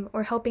tutoring them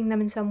or helping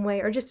them in some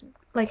way or just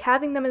like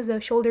having them as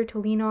a shoulder to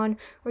lean on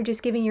or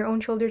just giving your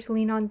own shoulder to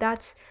lean on.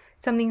 That's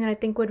something that I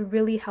think would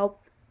really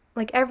help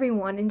like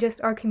everyone in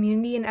just our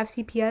community in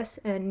FCPS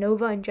and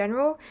Nova in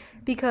general,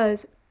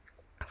 because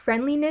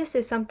friendliness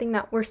is something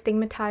that we're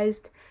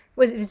stigmatized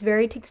was is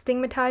very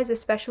stigmatized,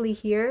 especially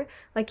here.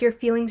 Like your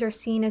feelings are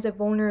seen as a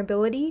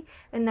vulnerability,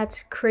 and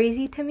that's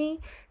crazy to me.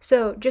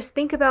 So just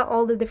think about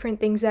all the different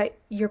things that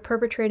you're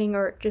perpetrating,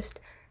 or just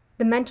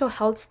the mental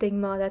health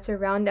stigma that's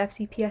around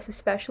FCPS,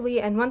 especially.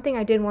 And one thing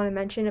I did want to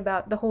mention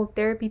about the whole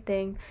therapy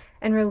thing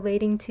and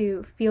relating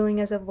to feeling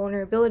as a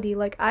vulnerability,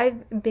 like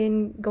I've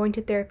been going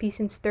to therapy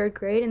since third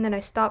grade, and then I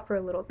stopped for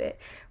a little bit.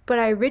 But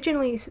I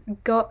originally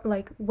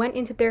went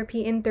into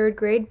therapy in third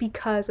grade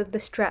because of the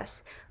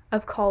stress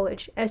of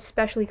college,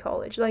 especially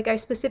college. Like I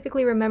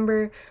specifically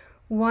remember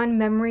one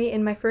memory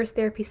in my first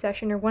therapy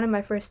session, or one of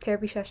my first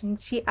therapy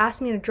sessions. She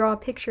asked me to draw a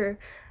picture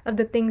of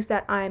the things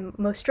that I'm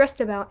most stressed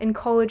about, and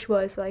college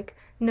was like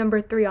number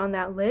 3 on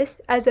that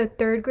list as a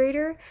third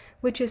grader,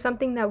 which is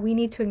something that we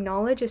need to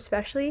acknowledge,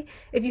 especially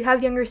if you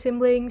have younger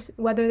siblings,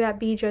 whether that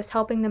be just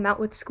helping them out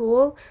with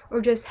school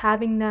or just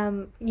having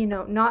them,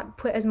 not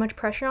put as much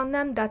pressure on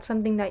them. That's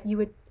something that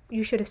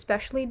you should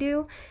especially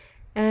do.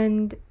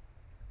 And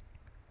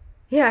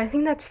yeah, I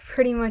think that's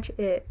pretty much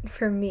it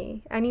for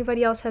me.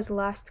 Anybody else has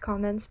last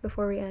comments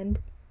before we end?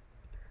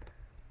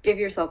 Give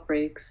yourself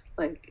breaks.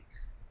 Like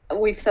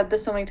we've said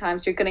this so many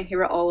times, you're gonna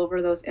hear it all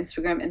over those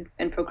Instagram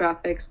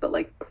infographics, but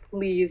like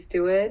please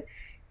do it.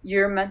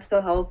 your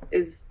mental health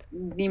is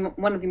the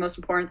one of the most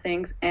important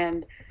things,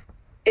 and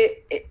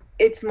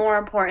it's more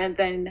important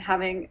than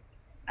having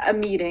a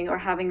meeting or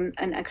having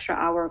an extra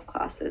hour of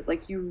classes.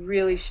 Like you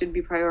really should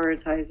be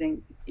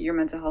prioritizing your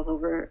mental health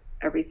over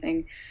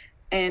everything.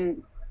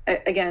 And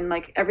again,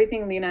 like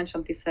everything Lena and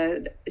Shanti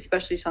said,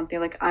 especially Shanti,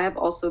 like I have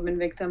also been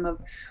victim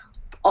of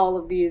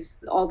all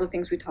the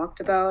things we talked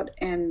about,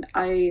 and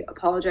I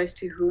apologize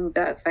to who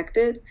that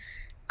affected.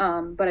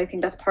 But I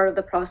think that's part of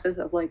the process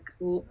of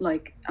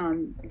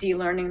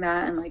de-learning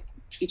that and like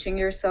teaching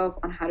yourself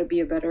on how to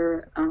be a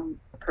better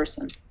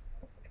person.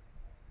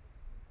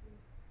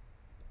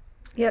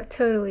 Yep,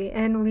 totally.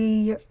 And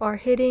we are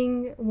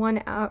hitting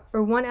 1 hour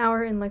or 1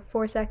 hour in like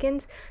 4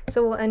 seconds.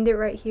 So we'll end it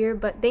right here.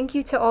 But thank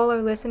you to all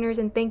our listeners,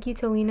 and thank you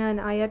to Lena and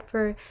Ayat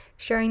for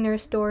sharing their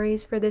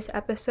stories for this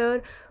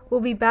episode.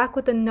 We'll be back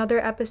with another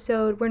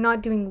episode. We're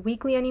not doing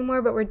weekly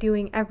anymore, but we're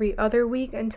doing every other week until